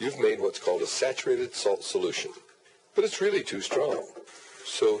bottom, you've made what's called a saturated salt solution, but it's really too strong.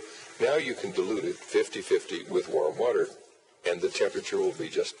 So now you can dilute it 50-50 with warm water, and the temperature will be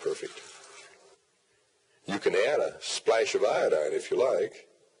just perfect. You can add a splash of iodine if you like,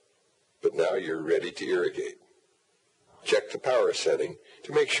 but now you're ready to irrigate. Check the power setting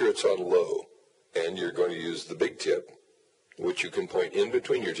to make sure it's on low, and you're going to use the big tip, which you can point in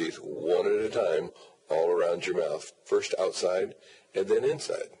between your teeth one at a time all around your mouth, first outside and then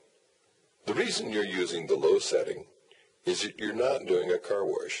inside. The reason you're using the low setting is that you're not doing a car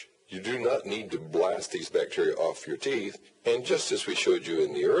wash. You do not need to blast these bacteria off your teeth, and just as we showed you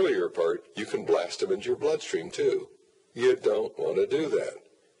in the earlier part, you can blast them into your bloodstream too. You don't want to do that.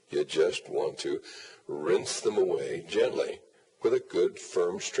 You just want to rinse them away gently with a good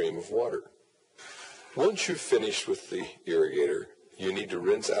firm stream of water. Once you've finished with the irrigator, you need to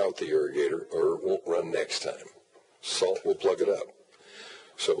rinse out the irrigator or it won't run next time. Salt will plug it up.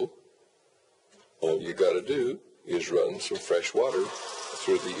 So all you got to do is run some fresh water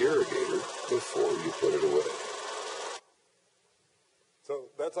through the irrigator before you put it away. So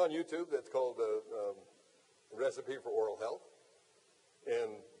that's on YouTube. That's called a Recipe for Oral Health.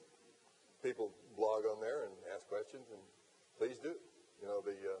 And people blog on there and ask questions, and please do. You know,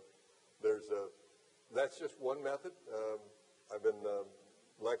 that's just one method. I've been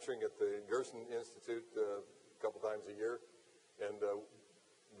lecturing at the Gerson Institute a couple times a year, and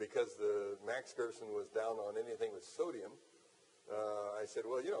because the Max Gerson was down on anything with sodium, I said,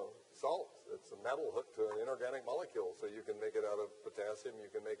 well, you know, salt, it's a metal hooked to an inorganic molecule, so you can make it out of potassium,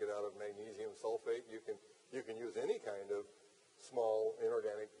 you can make it out of magnesium sulfate, you can use any kind of small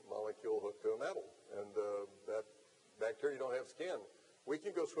inorganic molecule hooked to a metal, and that bacteria don't have skin. We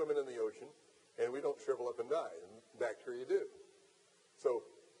can go swimming in the ocean, and we don't shrivel up and die, and bacteria do. So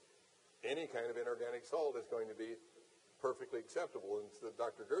any kind of inorganic salt is going to be perfectly acceptable, and so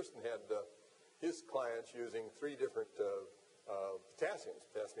Dr. Gerson had his clients using 3 different potassiums,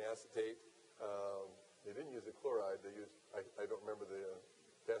 potassium acetate. They didn't use the chloride. They used, I don't remember the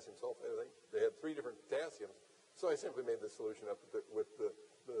potassium sulfate, I think. They had 3 different potassiums. So I simply made the solution up with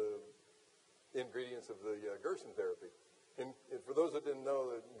the ingredients of the Gerson therapy. And for those that didn't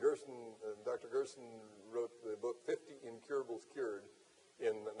know, Dr. Gerson wrote the book 50 Incurables Cured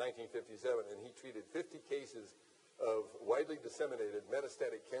in 1957, and he treated 50 cases of widely disseminated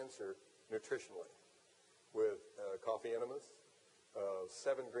metastatic cancer nutritionally with coffee enemas,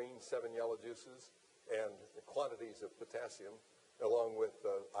 7 green, 7 yellow juices, and quantities of potassium, along with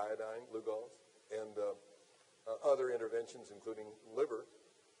iodine, Lugol's, and other interventions, including liver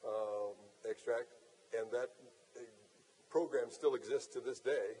extract. And that program still exists to this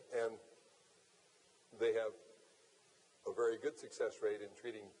day, and they have a very good success rate in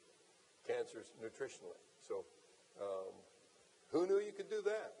treating cancers nutritionally. So who knew you could do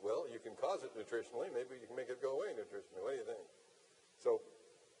that? Well, you can cause it nutritionally. Maybe you can make it go away nutritionally. What do you think? So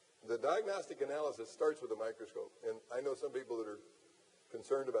the diagnostic analysis starts with a microscope. And I know some people that are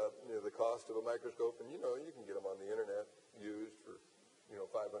concerned about the cost of a microscope. And, you can get them on the Internet used for,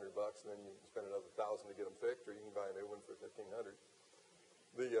 $500, and then you can spend another $1,000 to get them fixed, or you can buy a new one for $1,500.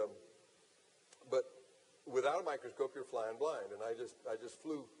 But without a microscope, you're flying blind. And I just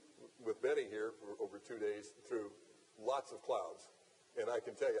flew with Betty here for over 2 days through lots of clouds. And I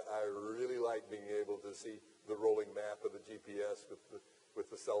can tell you, I really like being able to see the rolling map of the GPS with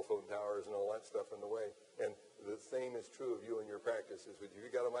the cell phone towers and all that stuff in the way. And the same is true of you and your practices. If you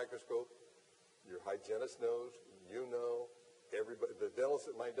got a microscope, your hygienist knows, everybody.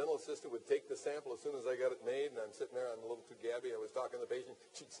 My dental assistant would take the sample as soon as I got it made, and I'm sitting there, I'm a little too gabby, I was talking to the patient,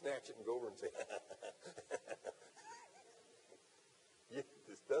 she'd snatch it and go over and say,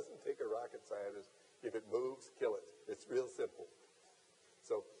 this doesn't take a rocket scientist. If it moves, kill it. It's real simple.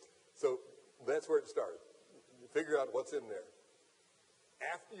 So that's where it started. Figure out what's in there.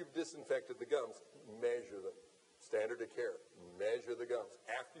 After you've disinfected the gums, measure them. Standard of care, measure the gums.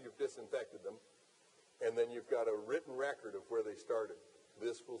 After you've disinfected them, and then you've got a written record of where they started.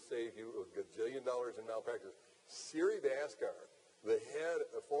 This will save you a gajillion dollars in malpractice. Siri Bhaskar,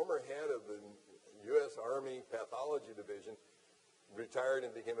 a former head of the U.S. Army Pathology Division, retired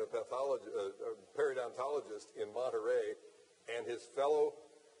and became a periodontologist in Monterey, and his fellow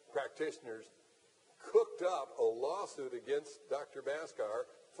practitioners cooked up a lawsuit against Dr. Bhaskar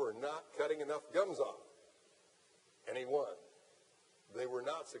for not cutting enough gums off. And he won. They were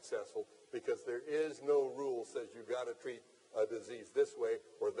not successful because there is no rule says you've got to treat a disease this way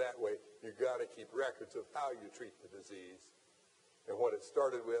or that way. You've got to keep records of how you treat the disease and what it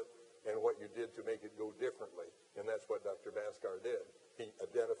started with and what you did to make it go differently. And that's what Dr. Bhaskar did. He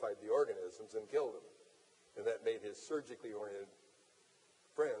identified the organisms and killed them. And that made his surgically oriented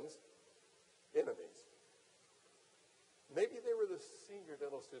friends enemies. Maybe they were the senior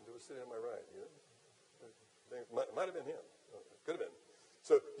dental student who was sitting on my right. You know? Might have been him. Could have been.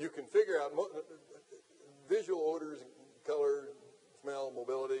 So you can figure out visual odors, color, smell,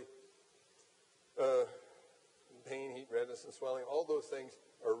 mobility, pain, heat, redness, and swelling. All those things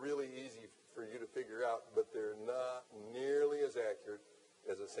are really easy for you to figure out, but they're not nearly as accurate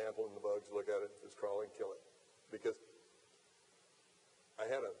as a sample in the bugs. Look at it. If it's crawling, kill it. Because I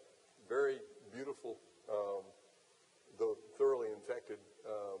had a very beautiful, though thoroughly infected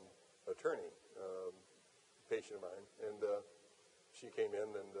attorney, patient of mine, and she came in,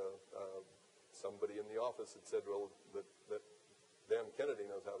 and somebody in the office had said, well, that Dan Kennedy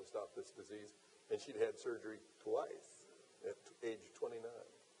knows how to stop this disease, and she'd had surgery twice at age 29,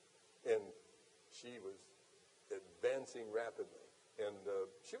 and she was advancing rapidly, and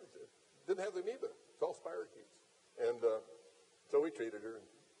she didn't have the amoeba. It's all spirochetes, and so we treated her, and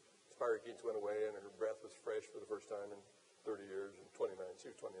spirochetes went away, and her breath was fresh for the first time in 30 years, and 29. She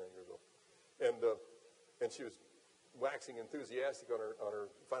was 29 years old, and she was waxing enthusiastic on her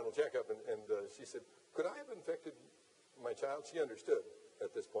final checkup, and she said, could I have infected my child? She understood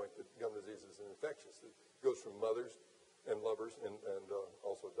at this point that gum disease is infectious. It goes from mothers and lovers and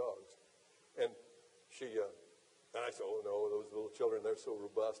also dogs. And and I said, oh no, those little children, they're so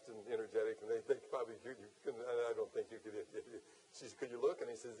robust and energetic, and they probably, I don't think you could. She said, could you look? And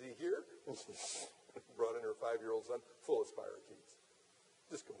he says, is he here? And she brought in her 5-year-old son, full of spirochetes,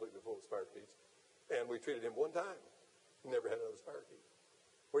 just completely full of spirochetes. And we treated him one time. He never had another spirochete.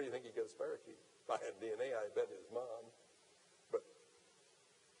 Where do you think he got a spirochete? If I had DNA, I bet his mom. But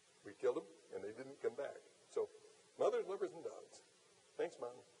we killed him, and they didn't come back. So mothers, lovers, and dogs. Thanks,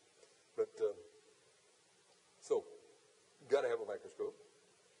 Mom. But so you've got to have a microscope.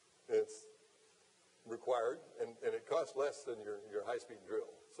 It's required, and it costs less than your high-speed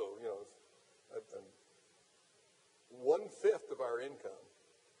drill. So, you know, 1/5 of our income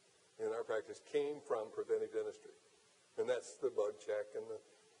in our practice came from preventive dentistry. And that's the bug check and the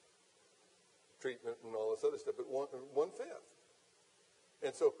treatment and all this other stuff, but 1/5.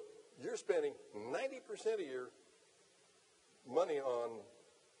 And so you're spending 90% of your money on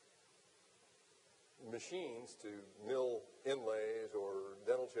machines to mill inlays or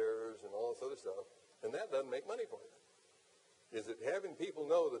dental chairs and all this other stuff, and that doesn't make money for you. Is it having people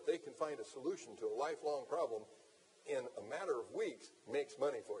know that they can find a solution to a lifelong problem in a matter of weeks makes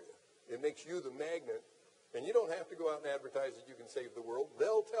money for you? It makes you the magnet, and you don't have to go out and advertise that you can save the world.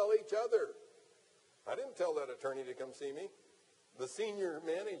 They'll tell each other. I didn't tell that attorney to come see me. The senior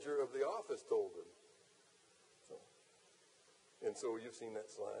manager of the office told him. And so you've seen that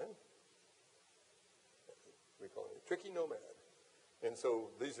slide. We call it a tricky nomad. And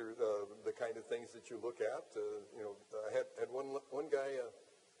so these are the kind of things that you look at. I had one guy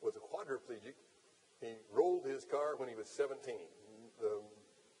was a quadriplegic. He rolled his car when he was 17.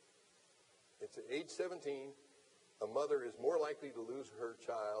 It's at age 17, a mother is more likely to lose her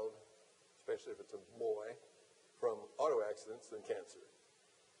child, especially if it's a boy, from auto accidents than cancer.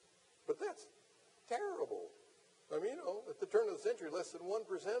 But that's terrible. I mean, at the turn of the century, less than 1%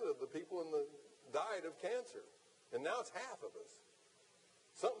 of the people died of cancer. And now it's half of us.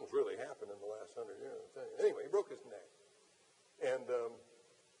 Something's really happened in the last 100 years. Anyway, he broke his neck. And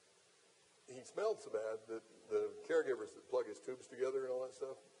he smelled so bad that the caregivers that plug his tubes together and all that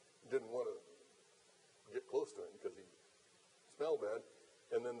stuff didn't want to get close to him because he smelled bad.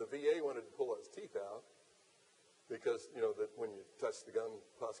 And then the VA wanted to pull his teeth out because, that when you touch the gum,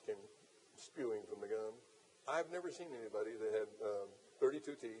 pus came spewing from the gum. I've never seen anybody that had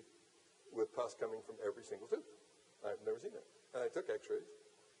 32 teeth with pus coming from every single tooth. I've never seen that. And I took x-rays,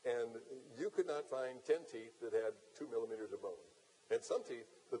 And you could not find 10 teeth that had 2 millimeters of bone. And some teeth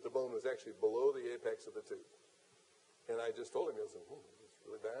that the bone was actually below the apex of the tooth. And I just told him, I said, it's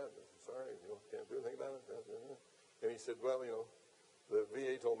really bad. I'm sorry, can't do anything about it. And he said, well, the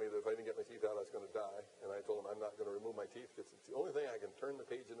VA told me that if I didn't get my teeth out, I was going to die. And I told him I'm not going to remove my teeth because it's the only thing I can turn the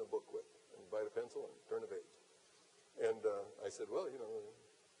page in a book with. And bite a pencil and turn the page. And I said, well,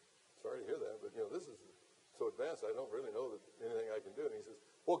 sorry to hear that, but, this is so advanced, I don't really know that anything I can do. And he says,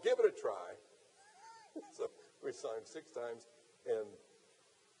 well, give it a try. So we saw him 6 times, and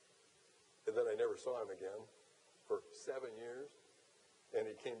then I never saw him again for 7 years. And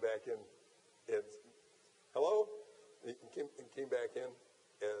he came back in, and, hello? He came back in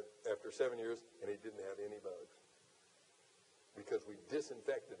after 7 years, and he didn't have any bugs because we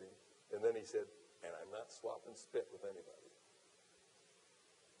disinfected him. And then he said, and I'm not swapping spit with anybody.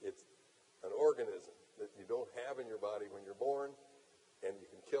 It's an organism that you don't have in your body when you're born, and you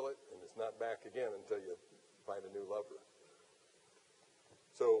can kill it, and it's not back again until you find a new lover.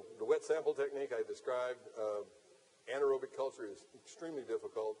 So the wet sample technique I described, anaerobic culture is extremely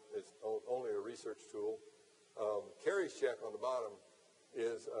difficult. It's only a research tool. Carey's check on the bottom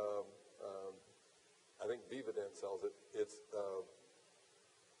is, I think Vivadent sells it. It's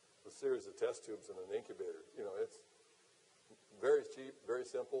a series of test tubes in an incubator. It's very cheap, very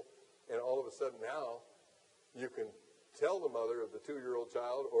simple, and all of a sudden now you can tell the mother of the 2-year-old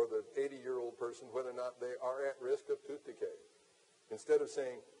child or the 80-year-old person whether or not they are at risk of tooth decay. Instead of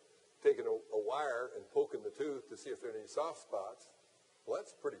saying, taking a wire and poking the tooth to see if there are any soft spots, well,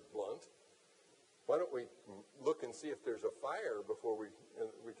 that's pretty blunt. Why don't we look and see if there's a fire before we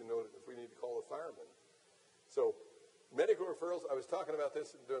can know if we need to call the fireman. So medical referrals, I was talking about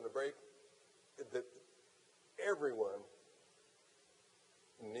this during the break, that everyone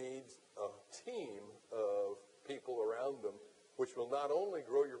needs a team of people around them, which will not only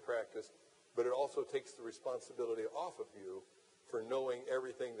grow your practice, but it also takes the responsibility off of you for knowing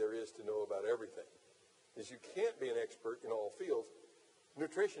everything there is to know about everything. Because you can't be an expert in all fields.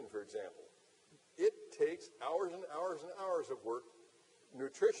 Nutrition, for example. It takes hours and hours and hours of work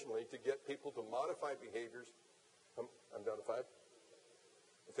nutritionally to get people to modify behaviors. I'm down to 5?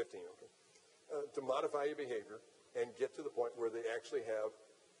 15, okay. To modify your behavior and get to the point where they actually have,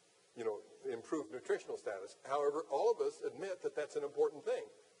 improved nutritional status. However, all of us admit that that's an important thing.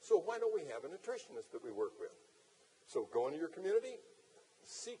 So why don't we have a nutritionist that we work with? So go into your community,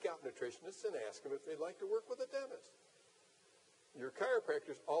 seek out nutritionists and ask them if they'd like to work with a dentist. Your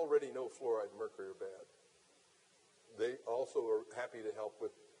chiropractors already know fluoride and mercury are bad. They also are happy to help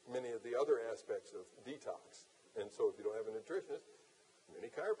with many of the other aspects of detox. And so if you don't have a nutritionist,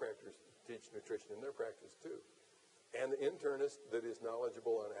 many chiropractors teach nutrition in their practice too. And the internist that is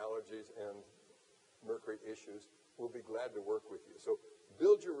knowledgeable on allergies and mercury issues will be glad to work with you. So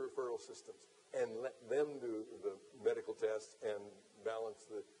build your referral systems and let them do the medical tests and balance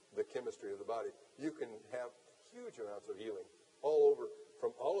the chemistry of the body. You can have huge amounts of healing all over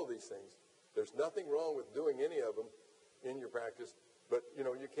from all of these things. There's nothing wrong with doing any of them in your practice, but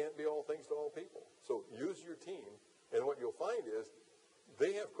you can't be all things to all people. So use your team, and what you'll find is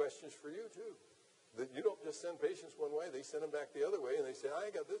they have questions for you too. That you don't just send patients one way, they send them back the other way, and they say,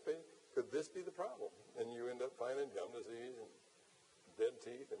 I got this patient, could this be the problem? And you end up finding gum disease and dead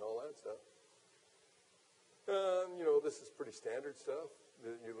teeth and all that stuff. This is pretty standard stuff.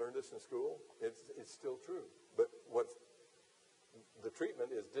 You learned this in school. It's still true. But the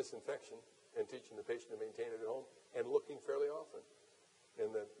treatment is disinfection and teaching the patient to maintain it at home and looking fairly often.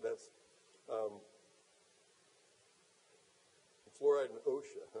 And that's fluoride and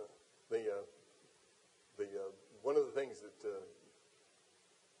OSHA. One of the things that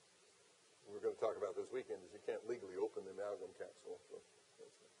we're going to talk about this weekend is you can't legally open the amalgam capsule. So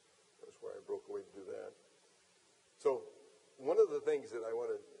that's why I broke away to do that. So one of the things that I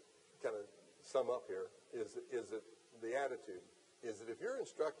want to kind of sum up here is that the attitude is that if you're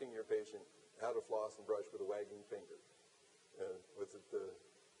instructing your patient how to floss and brush with a wagging finger, was it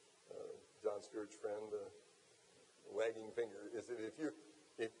John Stewart's friend, wagging finger, is that if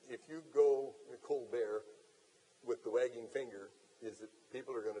you go cold bear with the wagging finger, is that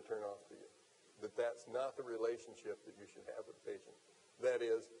people are going to turn off to you. That's not the relationship that you should have with the patient. That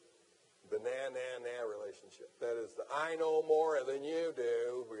is the na-na-na relationship. That is the I know more than you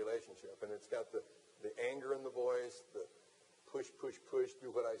do relationship. And it's got the anger in the voice, the push, push, push,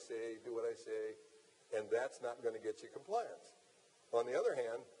 do what I say, and that's not going to get you compliance. On the other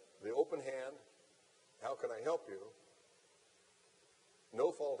hand, the open hand, how can I help you?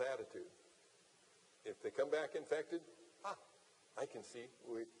 No fault attitude. If they come back infected, I can see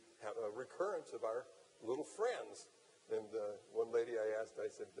we have a recurrence of our little friends. And one lady I asked, I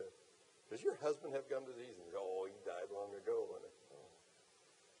said, does your husband have gum disease? And he said, oh, he died long ago. And I said, oh.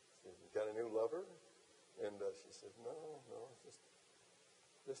 Said, you got a new lover? And she said, no, it's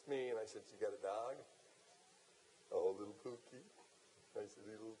just me. And I said, you got a dog? Oh, little Pookie. I said,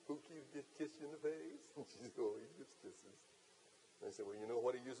 little Pookie get kiss you in the face? And she said, oh, he gets kisses. And I said, well, you know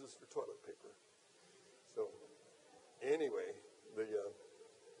what he uses for toilet paper. So anyway,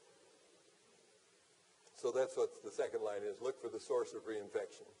 so that's what the second line is. Look for the source of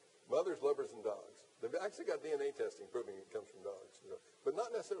reinfection. Mothers, lovers, and dogs. They've actually got DNA testing proving it comes from dogs. But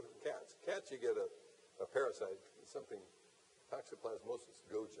not necessarily from cats. Cats, you get a parasite, something, toxoplasmosis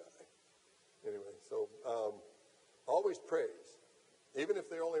goji. Anyway, so always praise. Even if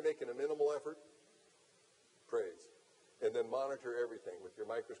they're only making a minimal effort, praise. And then monitor everything with your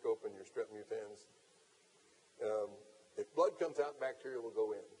microscope and your strep mutans. If blood comes out, bacteria will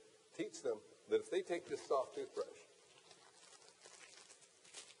go in. Teach them that if they take this soft toothbrush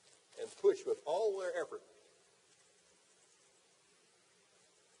and push with all their effort,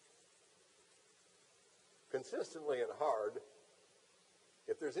 consistently and hard,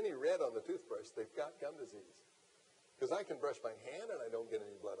 if there's any red on the toothbrush, they've got gum disease. Because I can brush my hand and I don't get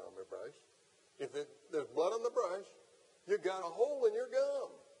any blood on my brush. If there's blood on the brush, you got a hole in your gum.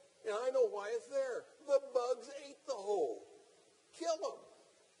 And I know why it's there. The bugs ate the hole. Kill them.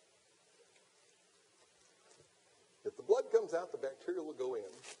 If the blood comes out, the bacteria will go in,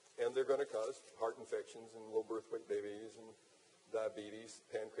 and they're going to cause heart infections and low birth weight babies and diabetes,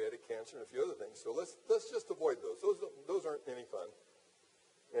 pancreatic cancer, and a few other things. So let's just avoid those. Those aren't any fun.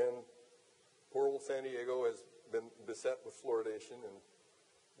 And poor old San Diego has been beset with fluoridation, and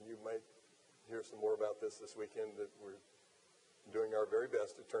you might hear some more about this weekend, that we're doing our very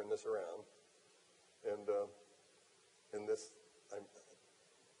best to turn this around. And in this,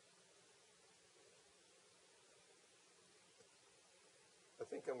 I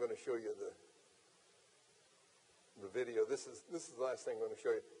think I'm going to show you the video. This is the last thing I'm going to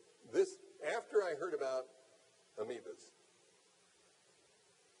show you. This, after I heard about amoebas,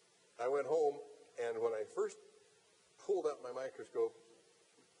 I went home, and when I first pulled out my microscope,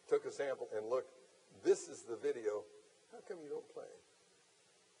 took a sample and looked, this is the video. How come you don't play?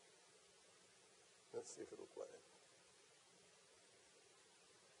 Let's see if it'll play.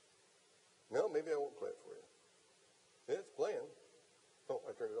 No, maybe I won't play it for you. Yeah, it's playing. Oh,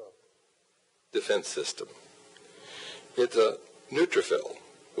 I turned it off. Defense system. It's a neutrophil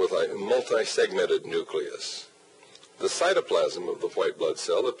with a multi-segmented nucleus. The cytoplasm of the white blood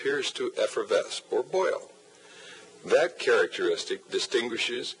cell appears to effervesce or boil. That characteristic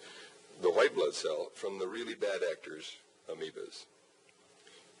distinguishes the white blood cell from the really bad actors, amoebas.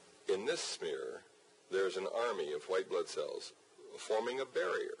 In this smear, there's an army of white blood cells forming a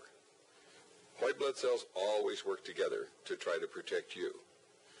barrier. White blood cells always work together to try to protect you,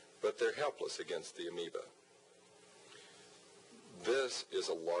 but they're helpless against the amoeba. This is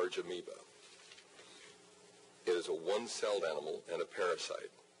a large amoeba. It is a one-celled animal and a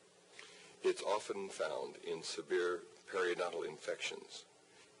parasite. It's often found in severe periodontal infections.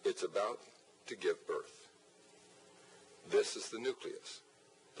 It's about to give birth. This is the nucleus.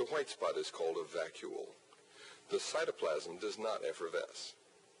 The white spot is called a vacuole. The cytoplasm does not effervesce.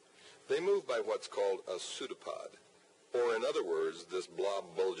 They move by what's called a pseudopod, or in other words, this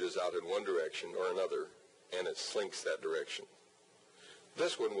blob bulges out in one direction or another, and it slinks that direction.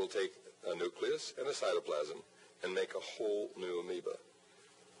 This one will take a nucleus and a cytoplasm and make a whole new amoeba.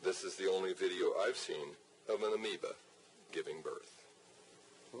 This is the only video I've seen of an amoeba giving birth.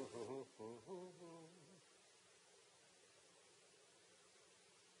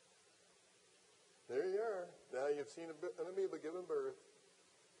 There you are. Now you've seen an amoeba giving birth.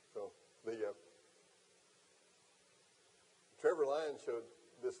 So Trevor Lyons showed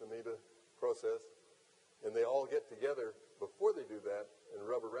this amoeba process, and they all get together before they do that and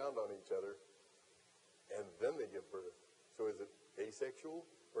rub around on each other, and then they give birth. So is it asexual,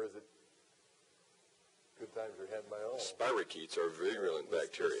 or is it good times are had by all? Spirochetes are virulent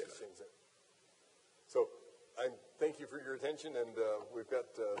bacteria. So thank you for your attention, and we've got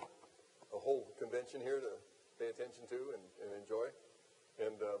a whole convention here to pay attention to and enjoy.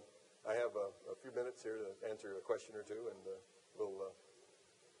 And I have a few minutes here to answer a question or two, and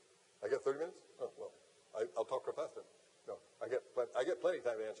I got 30 minutes? Oh, well, I'll talk real fast then. No, I get plenty of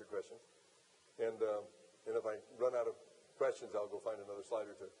time to answer questions. And if I run out of questions, I'll go find another slide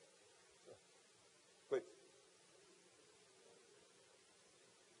or two. So, please.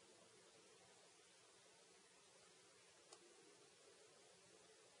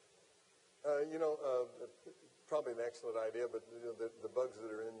 Probably an excellent idea, but the bugs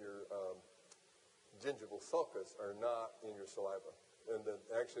that are in your gingival sulcus are not in your saliva. and that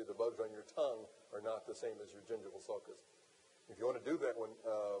actually the bugs on your tongue are not the same as your gingival sulcus. If you want to do that one,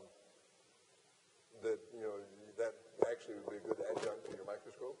 that actually would be a good adjunct to your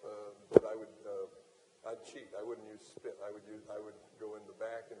microscope. But I'd cheat. I wouldn't use spit. I would go in the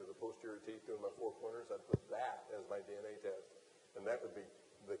back into the posterior teeth, doing my 4 corners. I'd put that as my DNA test, and that would be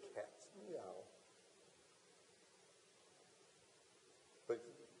the cat's meow. Please.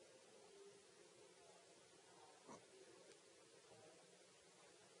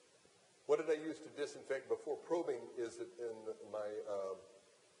 What did I use to disinfect before probing? Is that in my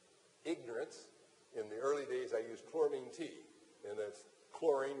ignorance, in the early days I used chloramine T, and that's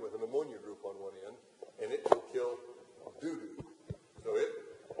chlorine with an ammonia group on one end, and it will kill doo-doo. So it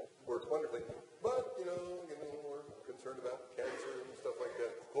works wonderfully. But, we're concerned about cancer and stuff like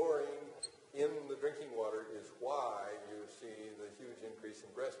that. Chlorine in the drinking water is why you see the huge increase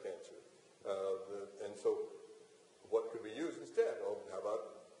in breast cancer. And so what could we use instead? Oh, how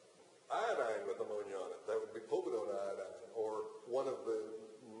about iodine with ammonia on it? That would be povidone iodine, or one of the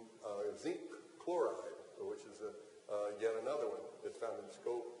zinc chloride, which is yet another one that's found in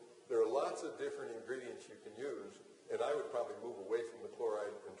scope. There are lots of different ingredients you can use, and I would probably move away from the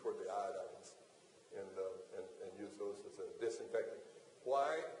chloride and toward the iodines and use those as a disinfectant.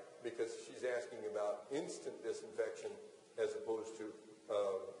 Why? Because she's asking about instant disinfection as opposed to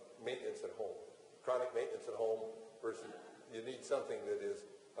maintenance at home. Chronic maintenance at home versus you need something that is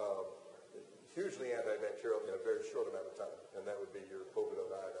hugely antibacterial in a very short amount of time, and that would be your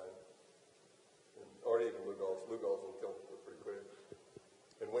povidone iodine. Or even Lugol's. Lugol's will kill it pretty quick.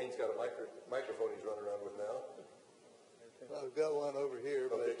 And Wayne's got a microphone he's running around with now. Well, I've got one over here,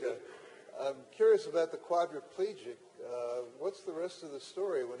 okay, but I'm curious about the quadriplegic. What's the rest of the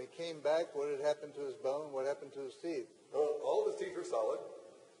story? When he came back, what had happened to his bone? What happened to his teeth? All of his teeth were solid.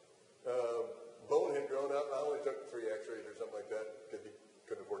 Bone had grown up. I only took 3 x-rays or something like that because he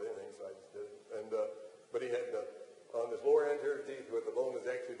couldn't afford anything, so I just did it. But he had, on his lower anterior teeth, where the bone has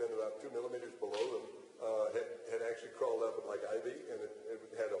actually been about 2 millimeters below them, had actually crawled up like ivy, and it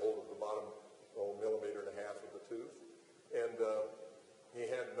had a hold of the bottom millimeter and a half of the tooth. And he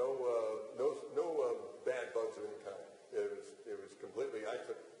had no bad bugs of any kind. It was completely, I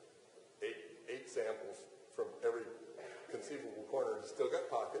took eight samples from every conceivable corner. He still got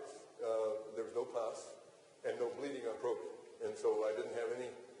pockets. There was no pus and no bleeding on probing. And so I didn't have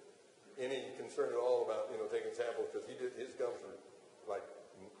any concern at all about, taking samples, because his gums were like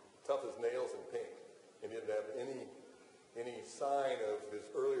tough as nails and pink. And he didn't have any sign of his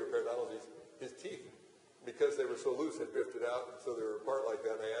earlier periodontal. His teeth, because they were so loose, had drifted out, so they were apart like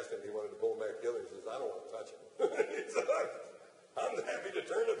that. And I asked him if he wanted to pull them back together. He says, I don't want to touch them. He said, I'm happy to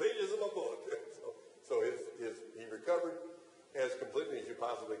turn the pages of a book. So he recovered as completely as you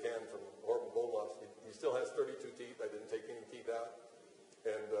possibly can from horrible bone loss. He still has 32 teeth. I didn't take any teeth out.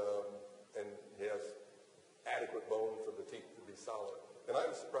 And he has adequate bone for the teeth to be solid. And I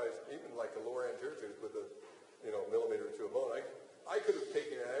was surprised, even like a lower anterior tooth with a millimeter or two of bone, I could have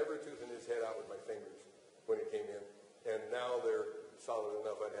taken every tooth in his head out with my fingers when he came in, and now they're solid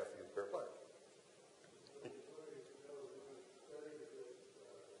enough I'd have to use a pair of pliers.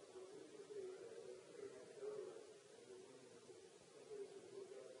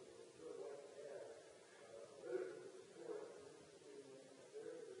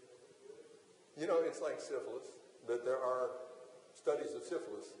 It's like syphilis, that there are studies of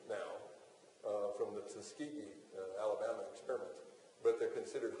syphilis now from the Tuskegee, Alabama experiment, but they're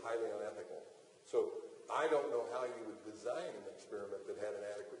considered highly unethical. So I don't know how you would design an experiment that had an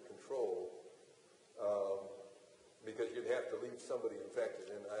adequate control, because you'd have to leave somebody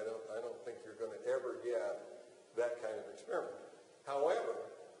infected, and I don't think you're going to ever get that kind of experiment.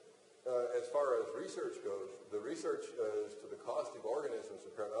 However, as far as research goes, the research as to the caustic organisms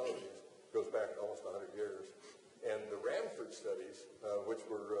of periodontal goes back almost 100 years. And the Ramford studies, which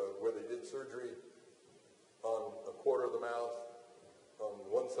were where they did surgery on a quarter of the mouth on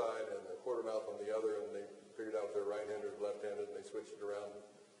one side and a quarter mouth on the other, and they figured out if they're right-handed or left-handed, and they switched it around.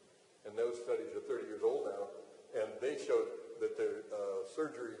 And those studies are 30 years old now, and they showed that the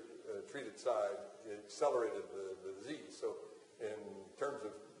surgery-treated side accelerated the disease. So in terms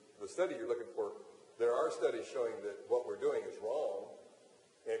of the study you're looking for, there are studies showing that what we're doing is wrong,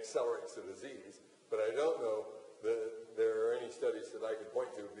 accelerates the disease, but I don't know that there are any studies that I could point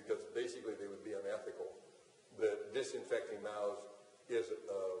to, because basically they would be unethical. That disinfecting mouths is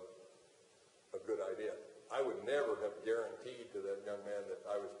a good idea. I would never have guaranteed to that young man that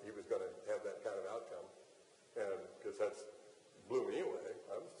he was going to have that kind of outcome, and because that's blew me away.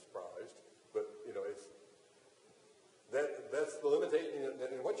 I was surprised, but that's the limitation.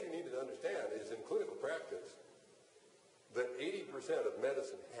 And what you need to understand is in clinical practice, that 80% of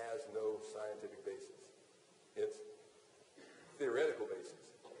medicine has no scientific basis. It's theoretical basis.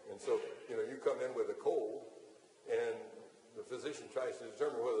 And so, you know, you come in with a cold, and the physician tries to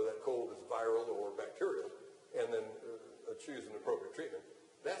determine whether that cold is viral or bacterial, and then choose an appropriate treatment.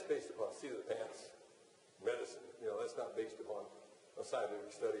 That's based upon seat-of-the-pants medicine. You know, that's not based upon a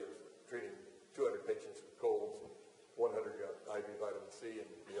scientific study of treating 200 patients with colds, 100 got IV vitamin C, and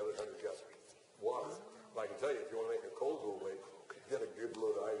the other 100 got water. I can tell you, if you want to make a cold go away, get a good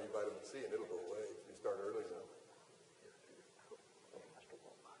load of IV vitamin C, and it'll go away if you start early enough.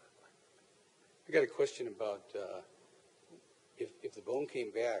 I got a question about if the bone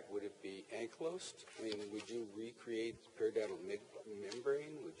came back, would it be ankylosed? I mean, would you recreate the periodontal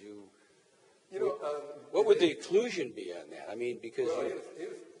membrane? Would you? You know, what would the occlusion be on that? I mean, because well, he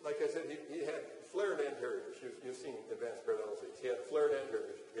was, like I said, he had flared anteriors. You've seen advanced periodontal disease. He had flared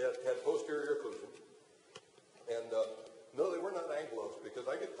anteriors. He had posterior occlusion. And no, they were not ankylosed because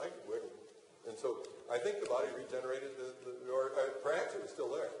I could wiggle them. And so I think the body regenerated, or perhaps it was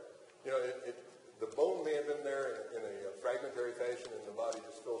still there. You know, the bone may have been there in a fragmentary fashion, and the body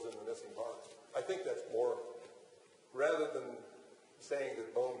just fills in the missing parts. I think that's more, rather than saying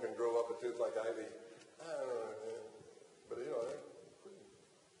that bone can grow up a tooth like ivy, I don't know, but you know,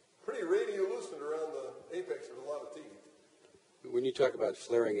 pretty radiolucent around the apex of a lot of teeth. when you talk about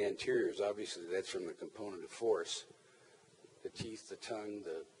flaring anteriors, obviously that's from the component of force, the teeth, the tongue,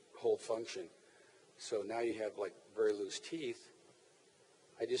 the whole function. So now you have like very loose teeth.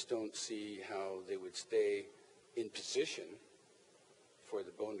 I just don't see how they would stay in position for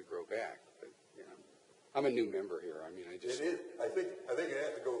the bone to grow back. But, you know, I'm a new member here. I mean, I just... It is. I think you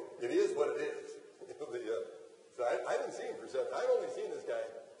have to go, it is what it is. So I haven't seen him for I've only seen this guy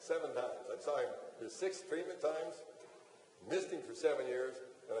 7 times. I saw him his 6 treatment times, missed him for 7 years,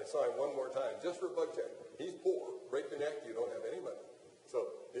 and I saw him 1 more time just for a bug check. He's poor. Break your neck, you don't have any money. So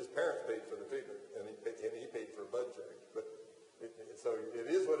his parents paid for the treatment, and he paid for a bug check. But so it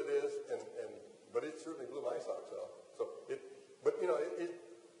is what it is, but it certainly blew my socks off. But you know,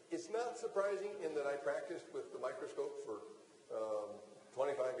 it's not surprising in that I practiced with the microscope for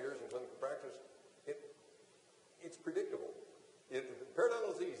 25 years in clinical practice. It's predictable.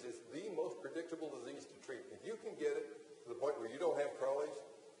 Periodontal disease is the most predictable disease to treat. If you can get it to the point where you don't have crawlies,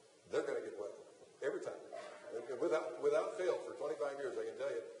 they're going to get well every time. Without fail, for 25 years, I can tell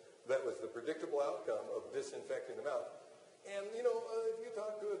you, that was the predictable outcome of disinfecting the mouth. And, you know, if you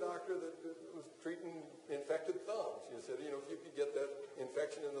talk to a doctor that was treating infected thumbs, you said, you know, if you could get that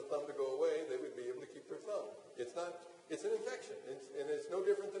infection in the thumb to go away, they would be able to keep their thumb. It's an infection, and it's no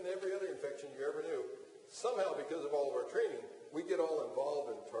different than every other infection you ever knew. Somehow, because of all of our training, we get all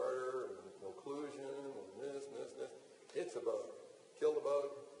involved in tartar and occlusion and this. It's a bug. Kill the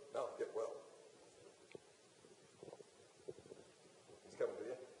bug, now get well. He's coming to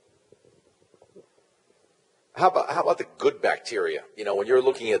you. How about the good bacteria? You know, when you're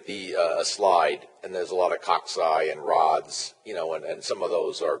looking at the slide and there's a lot of cocci and rods, you know, and some of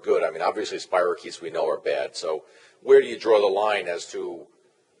those are good. I mean, obviously spirochetes we know are bad. So where do you draw the line as to,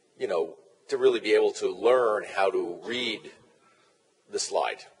 you know, to really be able to learn how to read the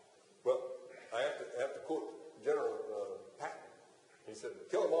slide? Well, I have to quote General Patton. He said,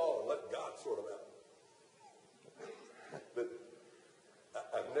 kill them all and let God sort them out. But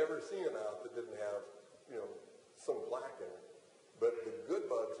I've never seen a mouth that didn't have, you know, some plaque in it. But the good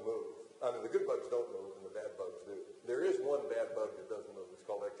bugs move. I mean, the good bugs don't move, and the bad bugs do. There is one bad bug that doesn't move. It's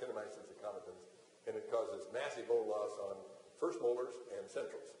called Actinomyces accomitans, and it causes massive bone loss on first molars and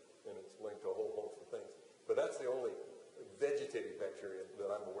centrals, and it's linked to a whole host of things. But that's the only vegetative bacteria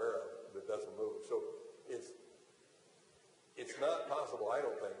that I'm aware of that doesn't move. So it's not possible, I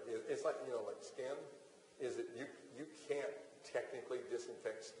don't think. It's like, you know, like skin. Is that you can't technically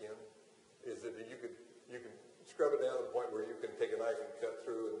disinfect skin? Is that you can scrub it down to the point where you can take a knife and cut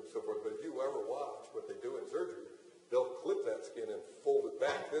through and so forth. But if you ever watch what they do in surgery, they'll clip that skin and fold it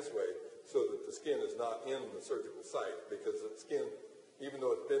back this way so that the skin is not in the surgical site, because the skin, even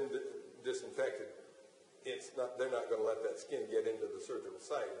though it's been disinfected, they're not going to let that skin get into the surgical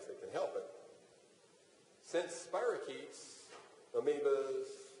site if they can help it. Since spirochetes,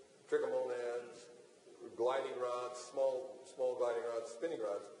 amoebas, trichomonads, gliding rods, small gliding rods, spinning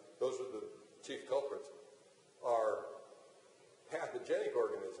rods, those are the chief culprits, are pathogenic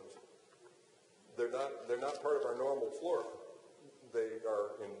organisms. They're not part of our normal flora. They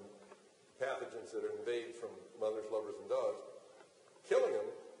are in pathogens that are invaded from mothers, lovers, and dogs. Killing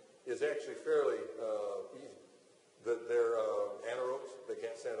them is actually fairly easy. They're anaerobes. They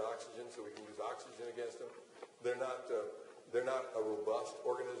can't stand oxygen, so we can use oxygen against them. They're not a robust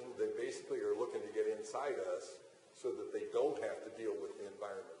organism. They basically are looking to get inside us so that they don't have to deal with the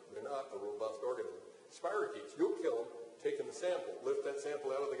environment. They're not a robust organism. Spirochetes, you'll kill them taking the sample, lift that sample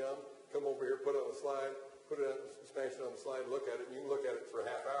out of the gum, come over here, put it on the slide, put it on, smash it on the slide, look at it, and you can look at it for a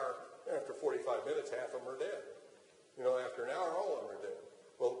half hour. After 45 minutes, half of them are dead. You know, after an hour, all of them are dead.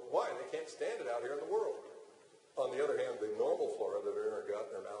 Well, why? They can't stand it out here in the world. On the other hand, the normal flora that are in our gut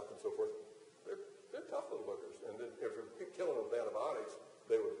and our mouth and so forth, they're tough little buggers. And if you're killing them with antibiotics,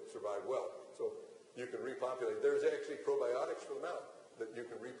 they would survive well. So you can repopulate. There's actually probiotics for the mouth that you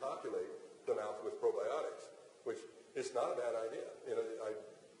can repopulate the mouth with probiotics, which is not a bad idea. You know, I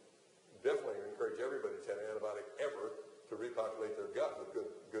definitely encourage everybody to have an antibiotic ever to repopulate their gut with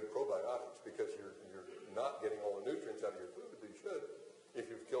good probiotics, because you're not getting all the nutrients out of your food that you should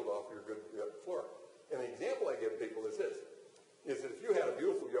if you've killed off your good gut flora. And the example I give people is this, is that if you had a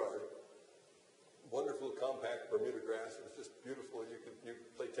beautiful yard, wonderful compact Bermuda grass, it was just beautiful, you could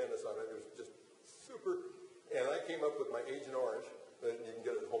play tennis on it, it was just super, and I came up with my Agent Orange, that you can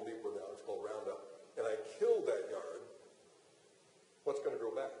get it at Home Depot now, it's called Roundup, and I killed that yard, what's going to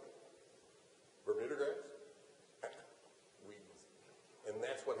grow back? Bermuda grass? Weeds. And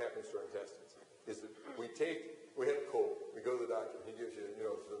that's what happens to our intestines, is that we have a cold, we go to the doctor, he gives you,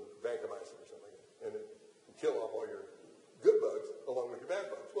 some vancomycin or something, and it can kill off all your good bugs along with your bad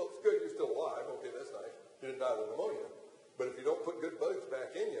bugs. Well, it's good, you're still alive, okay, that's nice, you didn't die of pneumonia, but if you don't put good bugs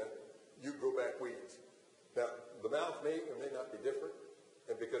back in you, you grow back weeds. Now, the mouth may or may not be different,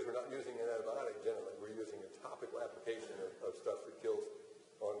 and because we're not using an antibiotic generally, we're using a topical application of stuff that kills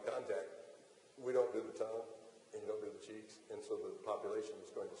on contact. We don't do the tongue, and you don't do the cheeks, and so the population is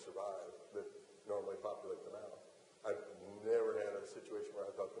going to survive that normally populate the mouth. I've never had a situation where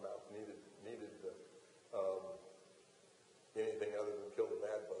I thought the mouth needed anything other than kill the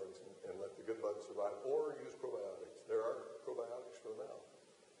bad bugs and let the good bugs survive, or use probiotics. There are probiotics for the mouth.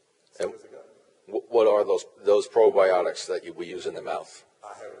 Same as the gut. What are those probiotics that we use in the mouth?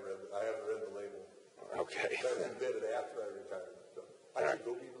 I haven't read the label. Okay. That was invented after I retired. So I should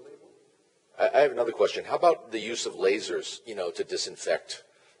go read the label. I have another question. How about the use of lasers, to disinfect?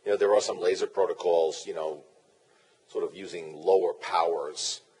 There are some laser protocols, sort of using lower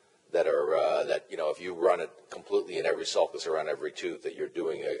powers that are, if you run it completely in every sulcus around every tooth, that you're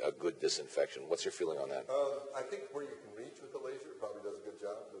doing a good disinfection. What's your feeling on that? I think where you can reach with the laser, it probably does a good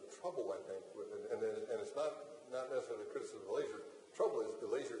job. The trouble, I think, with it, and it's not necessarily a criticism of the laser. The trouble is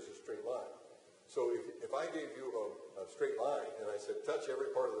the laser is a straight line. So if I gave you a straight line and I said touch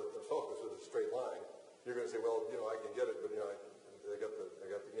every part of the sulcus with a straight line, you're going to say, well, I can get it, but I got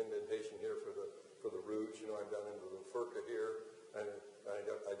the indentation here for the rouge. I'm down into the furca here, and I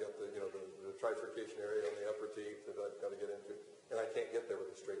got the trifurcation area on the upper teeth that I've got to get into, and I can't get there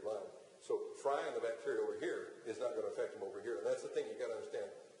with a straight line. So frying the bacteria over here is not going to affect them over here, and that's the thing you got to understand.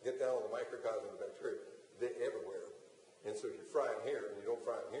 Get down on the microcosm of the bacteria; they're everywhere. And so if you fry them here and you don't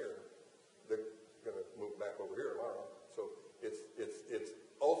fry them here, they're going to move back over here tomorrow. So it's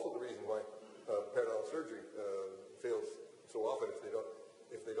also the reason why periodontal surgery fails so often if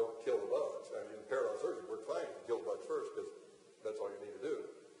they don't kill the bugs. I mean, periodontal surgery works fine if you kill the bugs first, because that's all you need to do.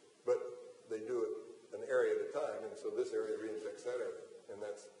 But they do it an area at a time, and so this area reinfects that area, and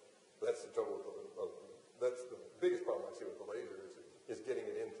that's the trouble with that's the biggest problem I see with the laser is getting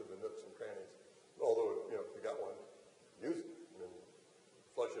it into the nooks and crannies. Although if you got one, use it and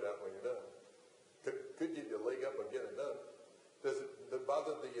flush it out when you're done. Could give you a leg up on getting it done. Does it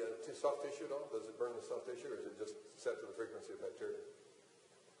bother the soft tissue at all? Does it burn the soft tissue, or is it just set to the frequency of bacteria?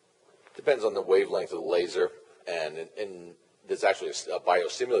 Depends on the wavelength of the laser, and there's actually a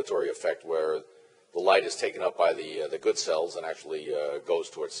biostimulatory effect where the light is taken up by the good cells and actually goes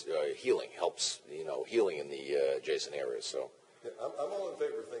towards healing, helps healing in the adjacent areas. So yeah, I'm all in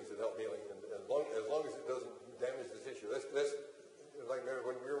favor of things that help healing, and as long as it doesn't damage the tissue. That's like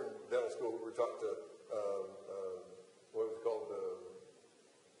when we were in dental school, we were taught to what was it called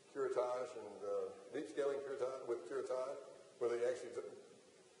curettage and deep scaling with curettage, where they actually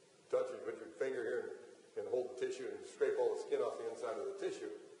touch you, put your finger here and hold the tissue and scrape all the skin off the inside of the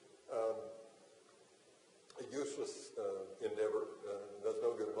tissue. A useless endeavor, does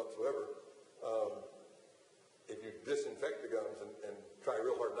no good whatsoever. If you disinfect the gums and try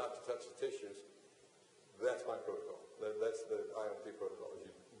real hard not to touch the tissues, that's my protocol. That's the IAOMT protocol. Is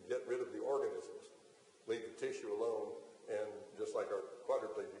you get rid of the organisms, leave the tissue alone, and just like our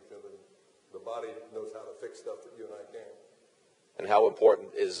quadriplegic, the body knows how to fix stuff that you and I can't. And how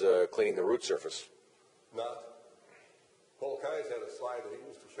important is cleaning the root surface? Not. Paul Kai's had a slide that he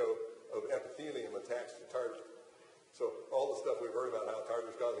used to show of epithelium attached to tartar. So all the stuff we've heard about how tartar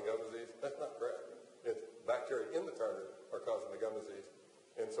is causing gum disease, that's not correct. It's bacteria in the tartar are causing the gum disease.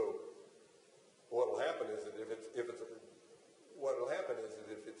 And so What'll happen is that if it's a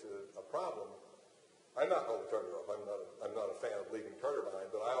problem, I knock all the tartar off. I'm not a fan of leaving tartar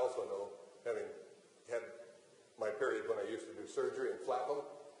behind, but I also know, having had my period when I used to do surgery and flap them,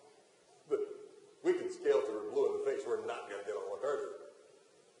 that we can scale till we're blue in the face. We're not going to get all the tartar.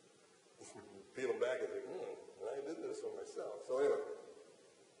 Peel them back and think, I did this one myself. So anyway,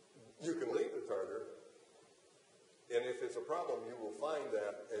 you can leave the tartar, and if it's a problem, you will find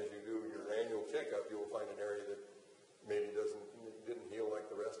that as you do your annual checkup, you will find an area that maybe didn't heal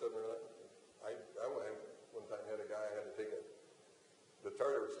like the rest of them or not. I one time had a guy, I had to take the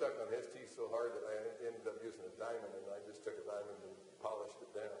tartar was stuck on his teeth so hard that I ended up using a diamond, and I just took a diamond and polished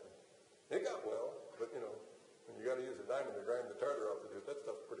it down. It got well, but when you got to use a diamond to grind the tartar off the tooth, that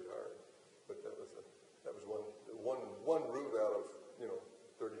stuff's pretty hard. But that was one root out of 32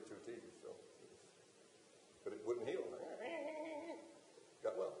 teeth. So, but it wouldn't heal.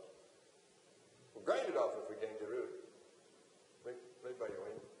 Got well. We'll grind it off if we can't get rid of it. Right by you,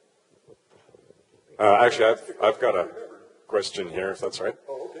 Wayne. Actually, I've got a question here, if that's right.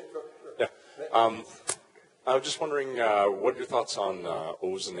 Oh, okay, sure. Yeah. I was just wondering, what are your thoughts on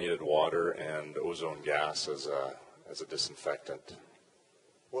ozonated water and ozone gas as a disinfectant?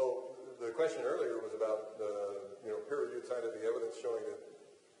 Well, the question earlier was about peer-reviewed scientific evidence showing that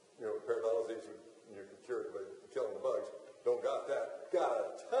parodontal disease you can cure it by killing the bugs. Don't got that. Got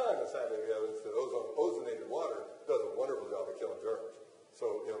a ton of scientific evidence that ozonated water does a wonderful job of killing germs.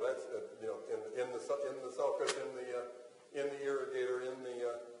 So that's in the sulcus, in the irrigator, in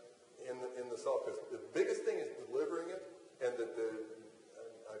the sulcus. The biggest thing is delivering it, and that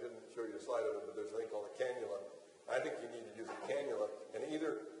I didn't show you a slide of it, but there's a thing called a cannula. I think you need to use a cannula, and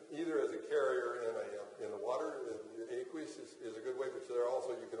either as a carrier in the water, aqueous is a good way, but there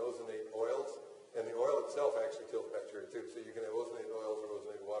also you can ozonate oils, and the oil itself actually kills bacteria too. So you can have ozonated oils or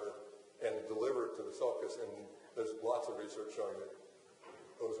ozonated water and deliver it to the sulcus, and there's lots of research showing that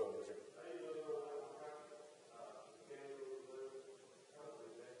ozone is.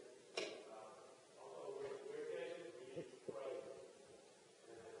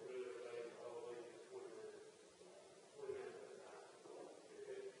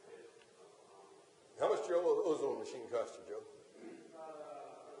 How much your ozone machine cost you, Joe?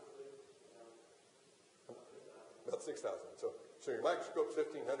 About 6,000. So your microscope's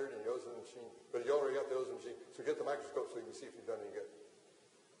 1,500 and your ozone machine, but you already got the ozone machine. So get the microscope so you can see if you've done any good.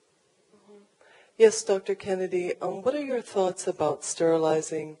 Yes, Dr. Kennedy. What are your thoughts about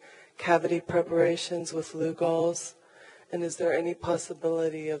sterilizing cavity preparations with Lugol's? And is there any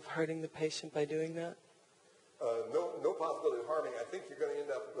possibility of hurting the patient by doing that? No possibility of harming. I think you're going to end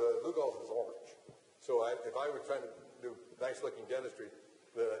up, Lugol's is orange. So if I were trying to do nice-looking dentistry,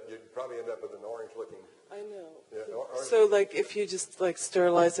 you'd probably end up with an orange-looking. I know. Yeah, so, if you just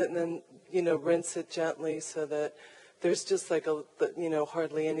sterilize it and then rinse it gently so that there's just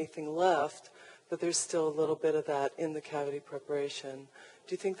hardly anything left, but there's still a little bit of that in the cavity preparation.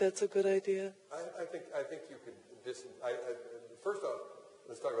 Do you think that's a good idea? I think you could first off,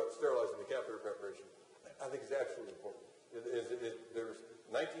 let's talk about sterilizing the catheter preparation. I think it's absolutely important. There was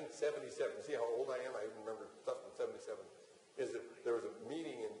 1977. See how old I am? I even remember stuff from 77. Is that there was a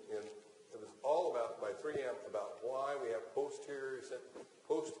meeting it was all about, by 3M, about why we have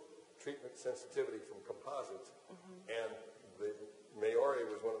post-treatment sensitivity from composites. And the Maori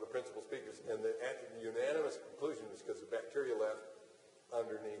was one of the principal speakers, and the unanimous conclusion is because the bacteria left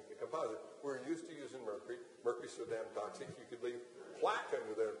underneath the composite. We're used to using mercury. Mercury's so damn toxic, you could leave plaque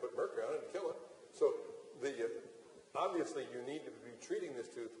under there and put mercury on it and kill it. So obviously you need to be treating this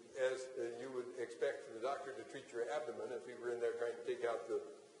tooth as you would expect the doctor to treat your abdomen if he were in there trying to take out the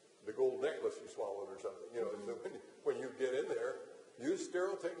gold necklace you swallowed or something. So when you get in there, use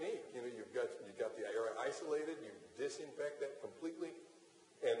sterile technique. You've got the area isolated. You disinfect that completely.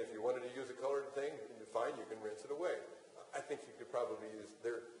 And if you wanted to use a colored thing, fine, you can rinse it away. I think you could probably use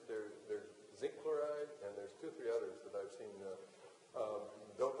there's zinc chloride and there's 2 or 3 others that I've seen.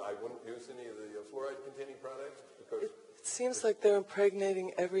 I wouldn't use any of the fluoride-containing products because it seems like they're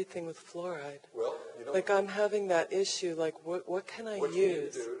impregnating everything with fluoride. Well, I'm having that issue. What can I use? What you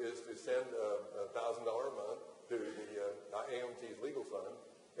need to do is to send $1,000 a month to the IAOMT's legal fund,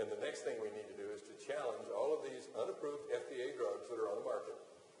 and the next thing we need to do is to challenge all of these unapproved FDA drugs that are on the market.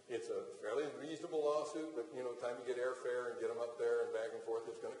 It's a fairly reasonable lawsuit, but time to get airfare and get them up there and back and forth,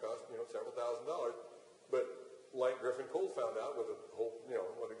 it's going to cost several $1,000s. But like Griffin Cole found out with a whole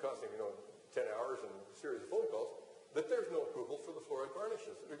what it cost him 10 hours and a series of phone calls, that there's no approval for the fluoride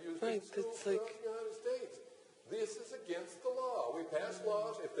varnishes that are used in schools throughout the United States. This is against the law. We pass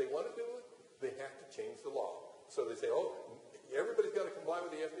laws. If they want to do it, they have to change the law. So they say, Everybody's got to comply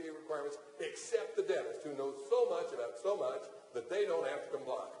with the FDA requirements except the dentist, who knows so much about so much that they don't have to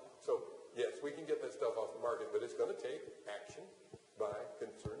comply. So, yes, we can get that stuff off the market, but it's going to take action by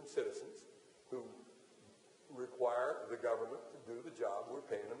concerned citizens who require the government to do the job we're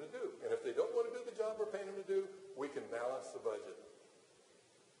paying them to do. And if they don't want to do the job we're paying them to do, we can balance the budget.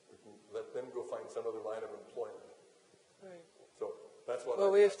 We can let them go find some other line of employment. Right. So that's what.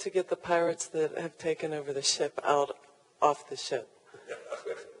 Well, we have to get the pirates that have taken over the ship off the ship.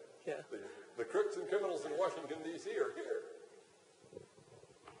 Yeah. The crooks and criminals in Washington, D.C. are here.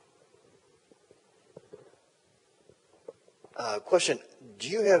 Question, do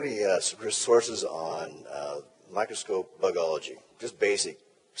you have any resources on microscope bugology? Just basic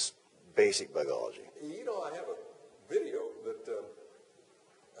bugology. You know, I have a video that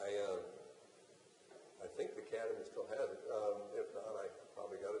I think the Academy still has it. If not, I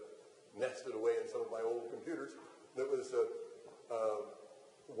probably got it nested away in some of my old computers. That was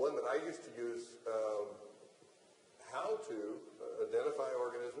one that I used to use how to identify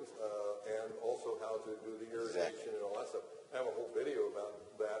organisms and also how to do the irrigation and all that stuff. I have a whole video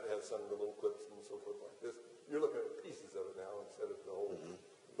about that. It has some of the little clips and so forth like this. You're looking at pieces of it now instead of the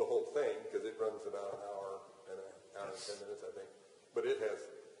whole thing, because it runs about an hour and 10 minutes, I think. But it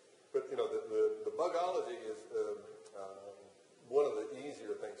has, but you know, the bugology is one of the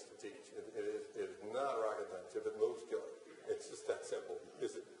easier things to teach. It is not rocket science. If it moves, kill it. It's just that simple.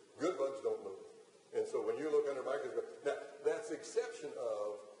 Good bugs don't move. And so when you look under a microscope, now that's the exception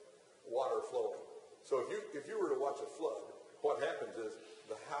of water flowing. So if you were to watch a flood, what happens is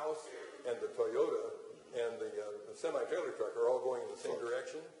the house and the Toyota and the semi-trailer truck are all going in the same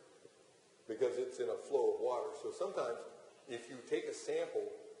direction because it's in a flow of water. So sometimes if you take a sample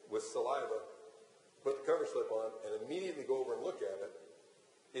with saliva, put the cover slip on, and immediately go over and look at it,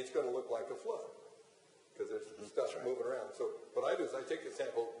 it's going to look like a flood because there's stuff moving around. So what I do is I take the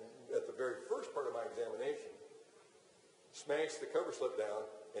sample at the very first part of my examination, smash the cover slip down,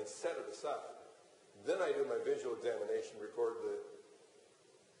 and set it aside. Then I do my visual examination, record the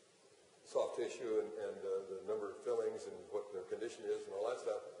soft tissue and the number of fillings and what their condition is and all that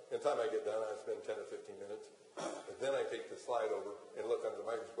stuff. And by the time I get done, I spend 10 to 15 minutes. And then I take the slide over and look under the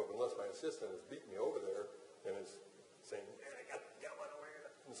microscope, unless my assistant has beat me over there and is saying, "Man, I got one over here."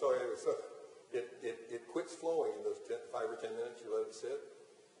 And so anyway, it quits flowing in those 5 or 10 minutes you let it sit.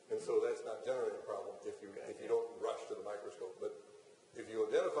 And so that's not generally a problem if you don't rush to the microscope. But if you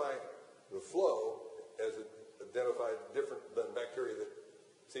identify the flow as it identified different than bacteria that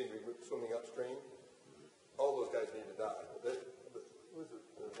seem to be swimming upstream, all those guys need to die.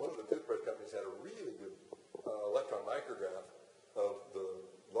 One of the toothbrush companies had a really good electron micrograph of the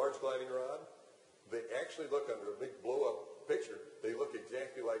large gliding rod. They actually look under a big blow-up picture. They look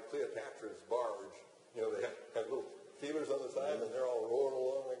exactly like Cleopatra's barge. You know, they have little feelers on the side, and they're all rolling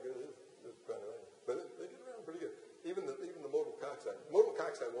along like this. But they get around pretty good. Even the modal cocci. Modal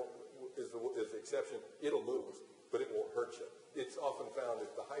cocci is the exception. It'll move, but it won't hurt you. It's often found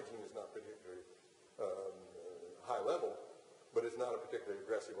if the hygiene is not particularly high level, but it's not a particularly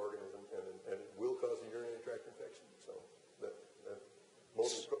aggressive organism, and it will cause a urinary tract infection. So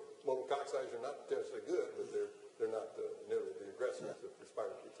modal cocci are not potentially good, but they're not nearly the aggressive as the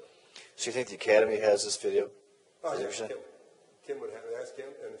spirochetes are. So you think the Academy has this video? Oh, yeah, Kim would have to ask Kim,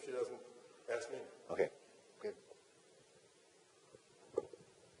 and if she doesn't, ask me. Okay. Good.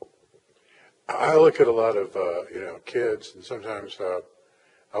 I look at a lot of kids, and sometimes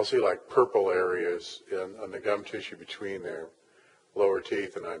I'll see like purple areas on the gum tissue between their lower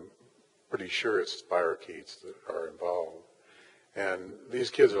teeth, and I'm pretty sure it's spirochetes that are involved. And these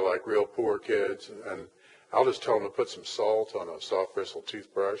kids are like real poor kids, and I'll just tell them to put some salt on a soft bristle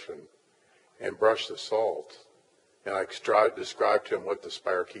toothbrush and brush the salt. And I describe to them what the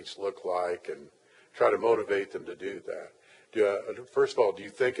spirochetes look like and try to motivate them to do that. First of all, do you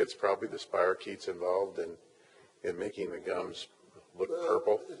think it's probably the spirochetes involved in making the gums look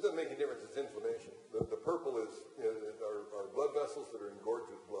purple? It doesn't make any difference. It's inflammation. The purple are blood vessels that are engorged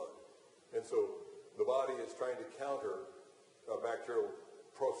with blood. And so the body is trying to counter a bacterial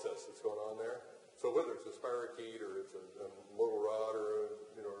process that's going on there. So whether it's a spirochete or it's a modal rod or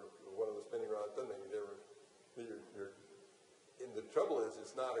one of the spinning rods, doesn't make any difference. And the trouble is,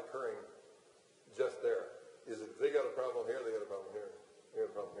 it's not occurring just there. Is it? They got a problem here. They got a problem here. They got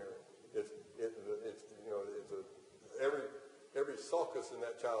a problem here. Every sulcus in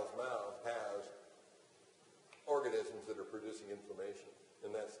that child's mouth has organisms that are producing inflammation,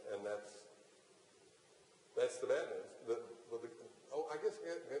 and that's the bad news. I guess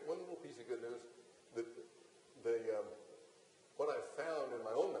one little piece of good news that what I've found in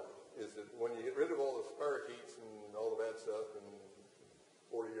my own mouth is that when you get rid of all the spirochetes and all the bad stuff and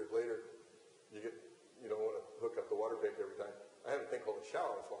thing called a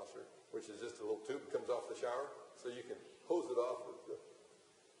shower flosser, which is just a little tube that comes off the shower, so you can hose it off with the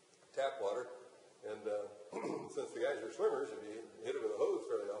tap water. And since the guys are swimmers, if you hit it with a hose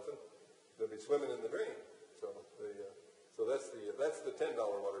fairly often, they'll be swimming in the drain. So that's the $10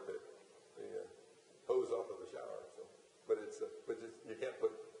 water pick, the hose off of the shower. So, but you can't put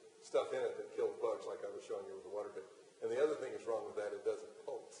stuff in it that kills bugs like I was showing you with the water pick. And the other thing that's wrong with that, it doesn't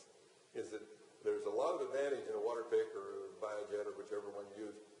pulse. Is that there's a lot of advantage in a water pick or a Biojet or whichever one you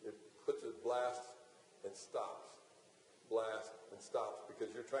use. It puts it blasts and stops, blasts and stops,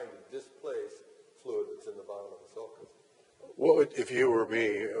 because you're trying to displace fluid that's in the bottom of the sulcus. What would, if you were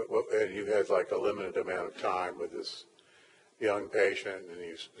me, and you had like a limited amount of time with this young patient, and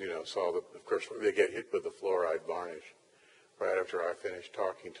you saw the, of course, they get hit with the fluoride varnish right after I finished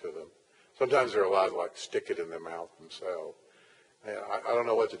talking to them. Sometimes they're allowed to like stick it in their mouth themselves. And I don't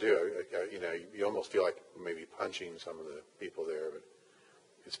know what to do. You almost feel like maybe punching some of the people there, but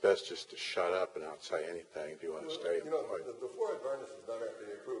it's best just to shut up and not say anything if you want to stay. The fluoride varnish is not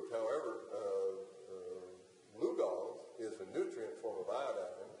FDA approved. However, blue gall is a nutrient form of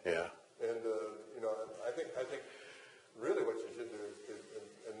iodine. Yeah. And I think really what you should do is,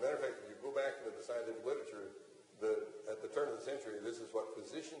 as a matter of fact, if you go back into the scientific literature, at the turn of the century, this is what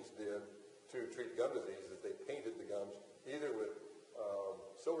physicians did to treat gum disease: is they painted the gums either with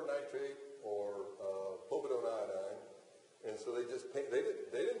silver nitrate or povidone iodine, and so they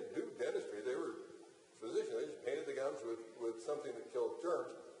didn't do dentistry. They were physicians. They just painted the gums with something that killed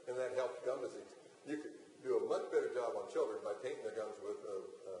germs, and that helped gum disease. You could do a much better job on children by painting their gums with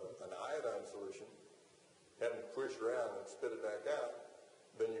an iodine solution, have them push around and spit it back out,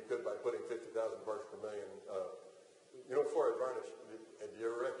 than you could by putting 50,000 parts per million. Fluoride varnish, do you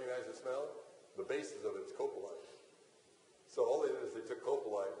ever recognize the smell? The basis of it is copalite. So all they did is they took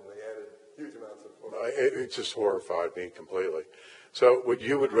copalite and they added huge amounts of fluoride. It just horrified me completely. So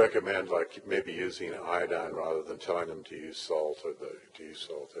you would recommend like maybe using iodine rather than telling them to use salt or to use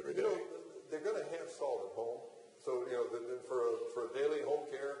salt every day? They're going to have salt at home. So, for daily home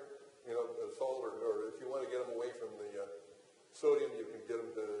care, salt, or if you want to get them away from the sodium, you can get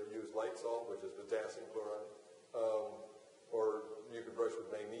them to use light salt, which is potassium chloride. Or you can brush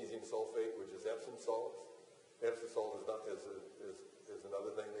with magnesium sulfate, which is Epsom salts. Epsom salt is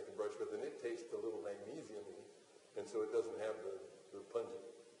another thing they can brush with, and it tastes a little magnesium-y, and so it doesn't have the pungent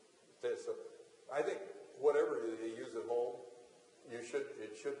taste. So I think whatever you use at home, it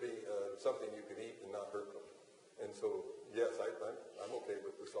should be something you can eat and not hurt them. And so, yes, I'm okay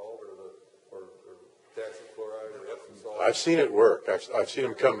with the salt or potassium chloride or Epsom salt. I've seen it work. I've seen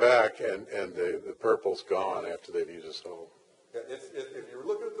them come back, and the purple's gone after they've used the salt. Yeah, if you're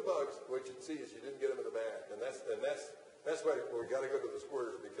looking at the bugs, what you'd see is you didn't get them in the back, and that's why we got to go to the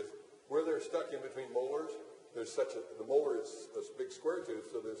squirters, because where they're stuck in between molars, the molar is a big square tooth,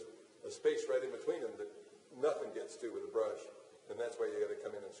 so there's a space right in between them that nothing gets to with a brush, and that's why you got to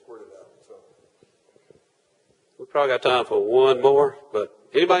come in and squirt it out. So we probably got time for one more, but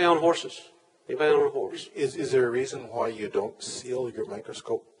anybody on horses? Anybody on a horse? Is there a reason why you don't seal your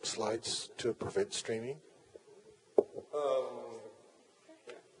microscope slides to prevent streaming?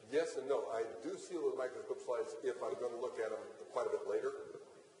 Yes and no. I do seal the microscope slides if I'm going to look at them quite a bit later.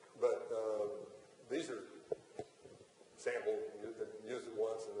 But these are sample, use it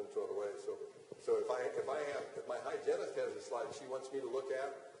once and then throw it away. So if my hygienist has a slide she wants me to look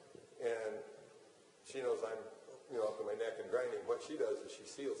at, and she knows I'm up to my neck and grinding, what she does is she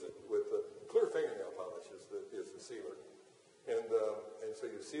seals it with the clear fingernail polish is the sealer, and so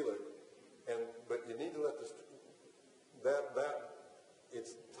you seal it, but you need to let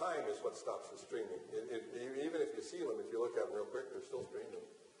it's time is what stops the streaming. Even if you seal them, if you look at them real quick, they're still streaming.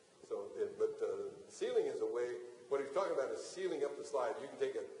 So, sealing is a way. What he's talking about is sealing up the slide. You can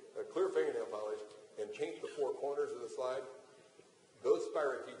take a clear fingernail polish and paint the four corners of the slide. Those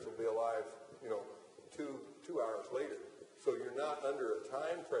spirochetes will be alive, 2 hours later. So you're not under a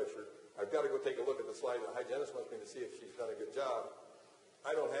time pressure. I've got to go take a look at the slide. The hygienist wants me to see if she's done a good job.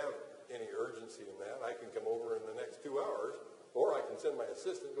 I don't have any urgency in that. I can come over in the next 2 hours, or I can send my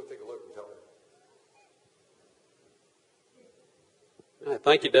assistant, go take a look and tell her. All right,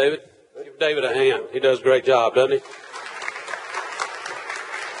 thank you, David. Give David a hand. He does a great job, doesn't he?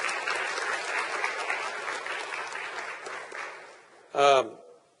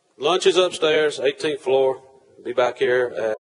 Lunch is upstairs, 18th floor. Be back here at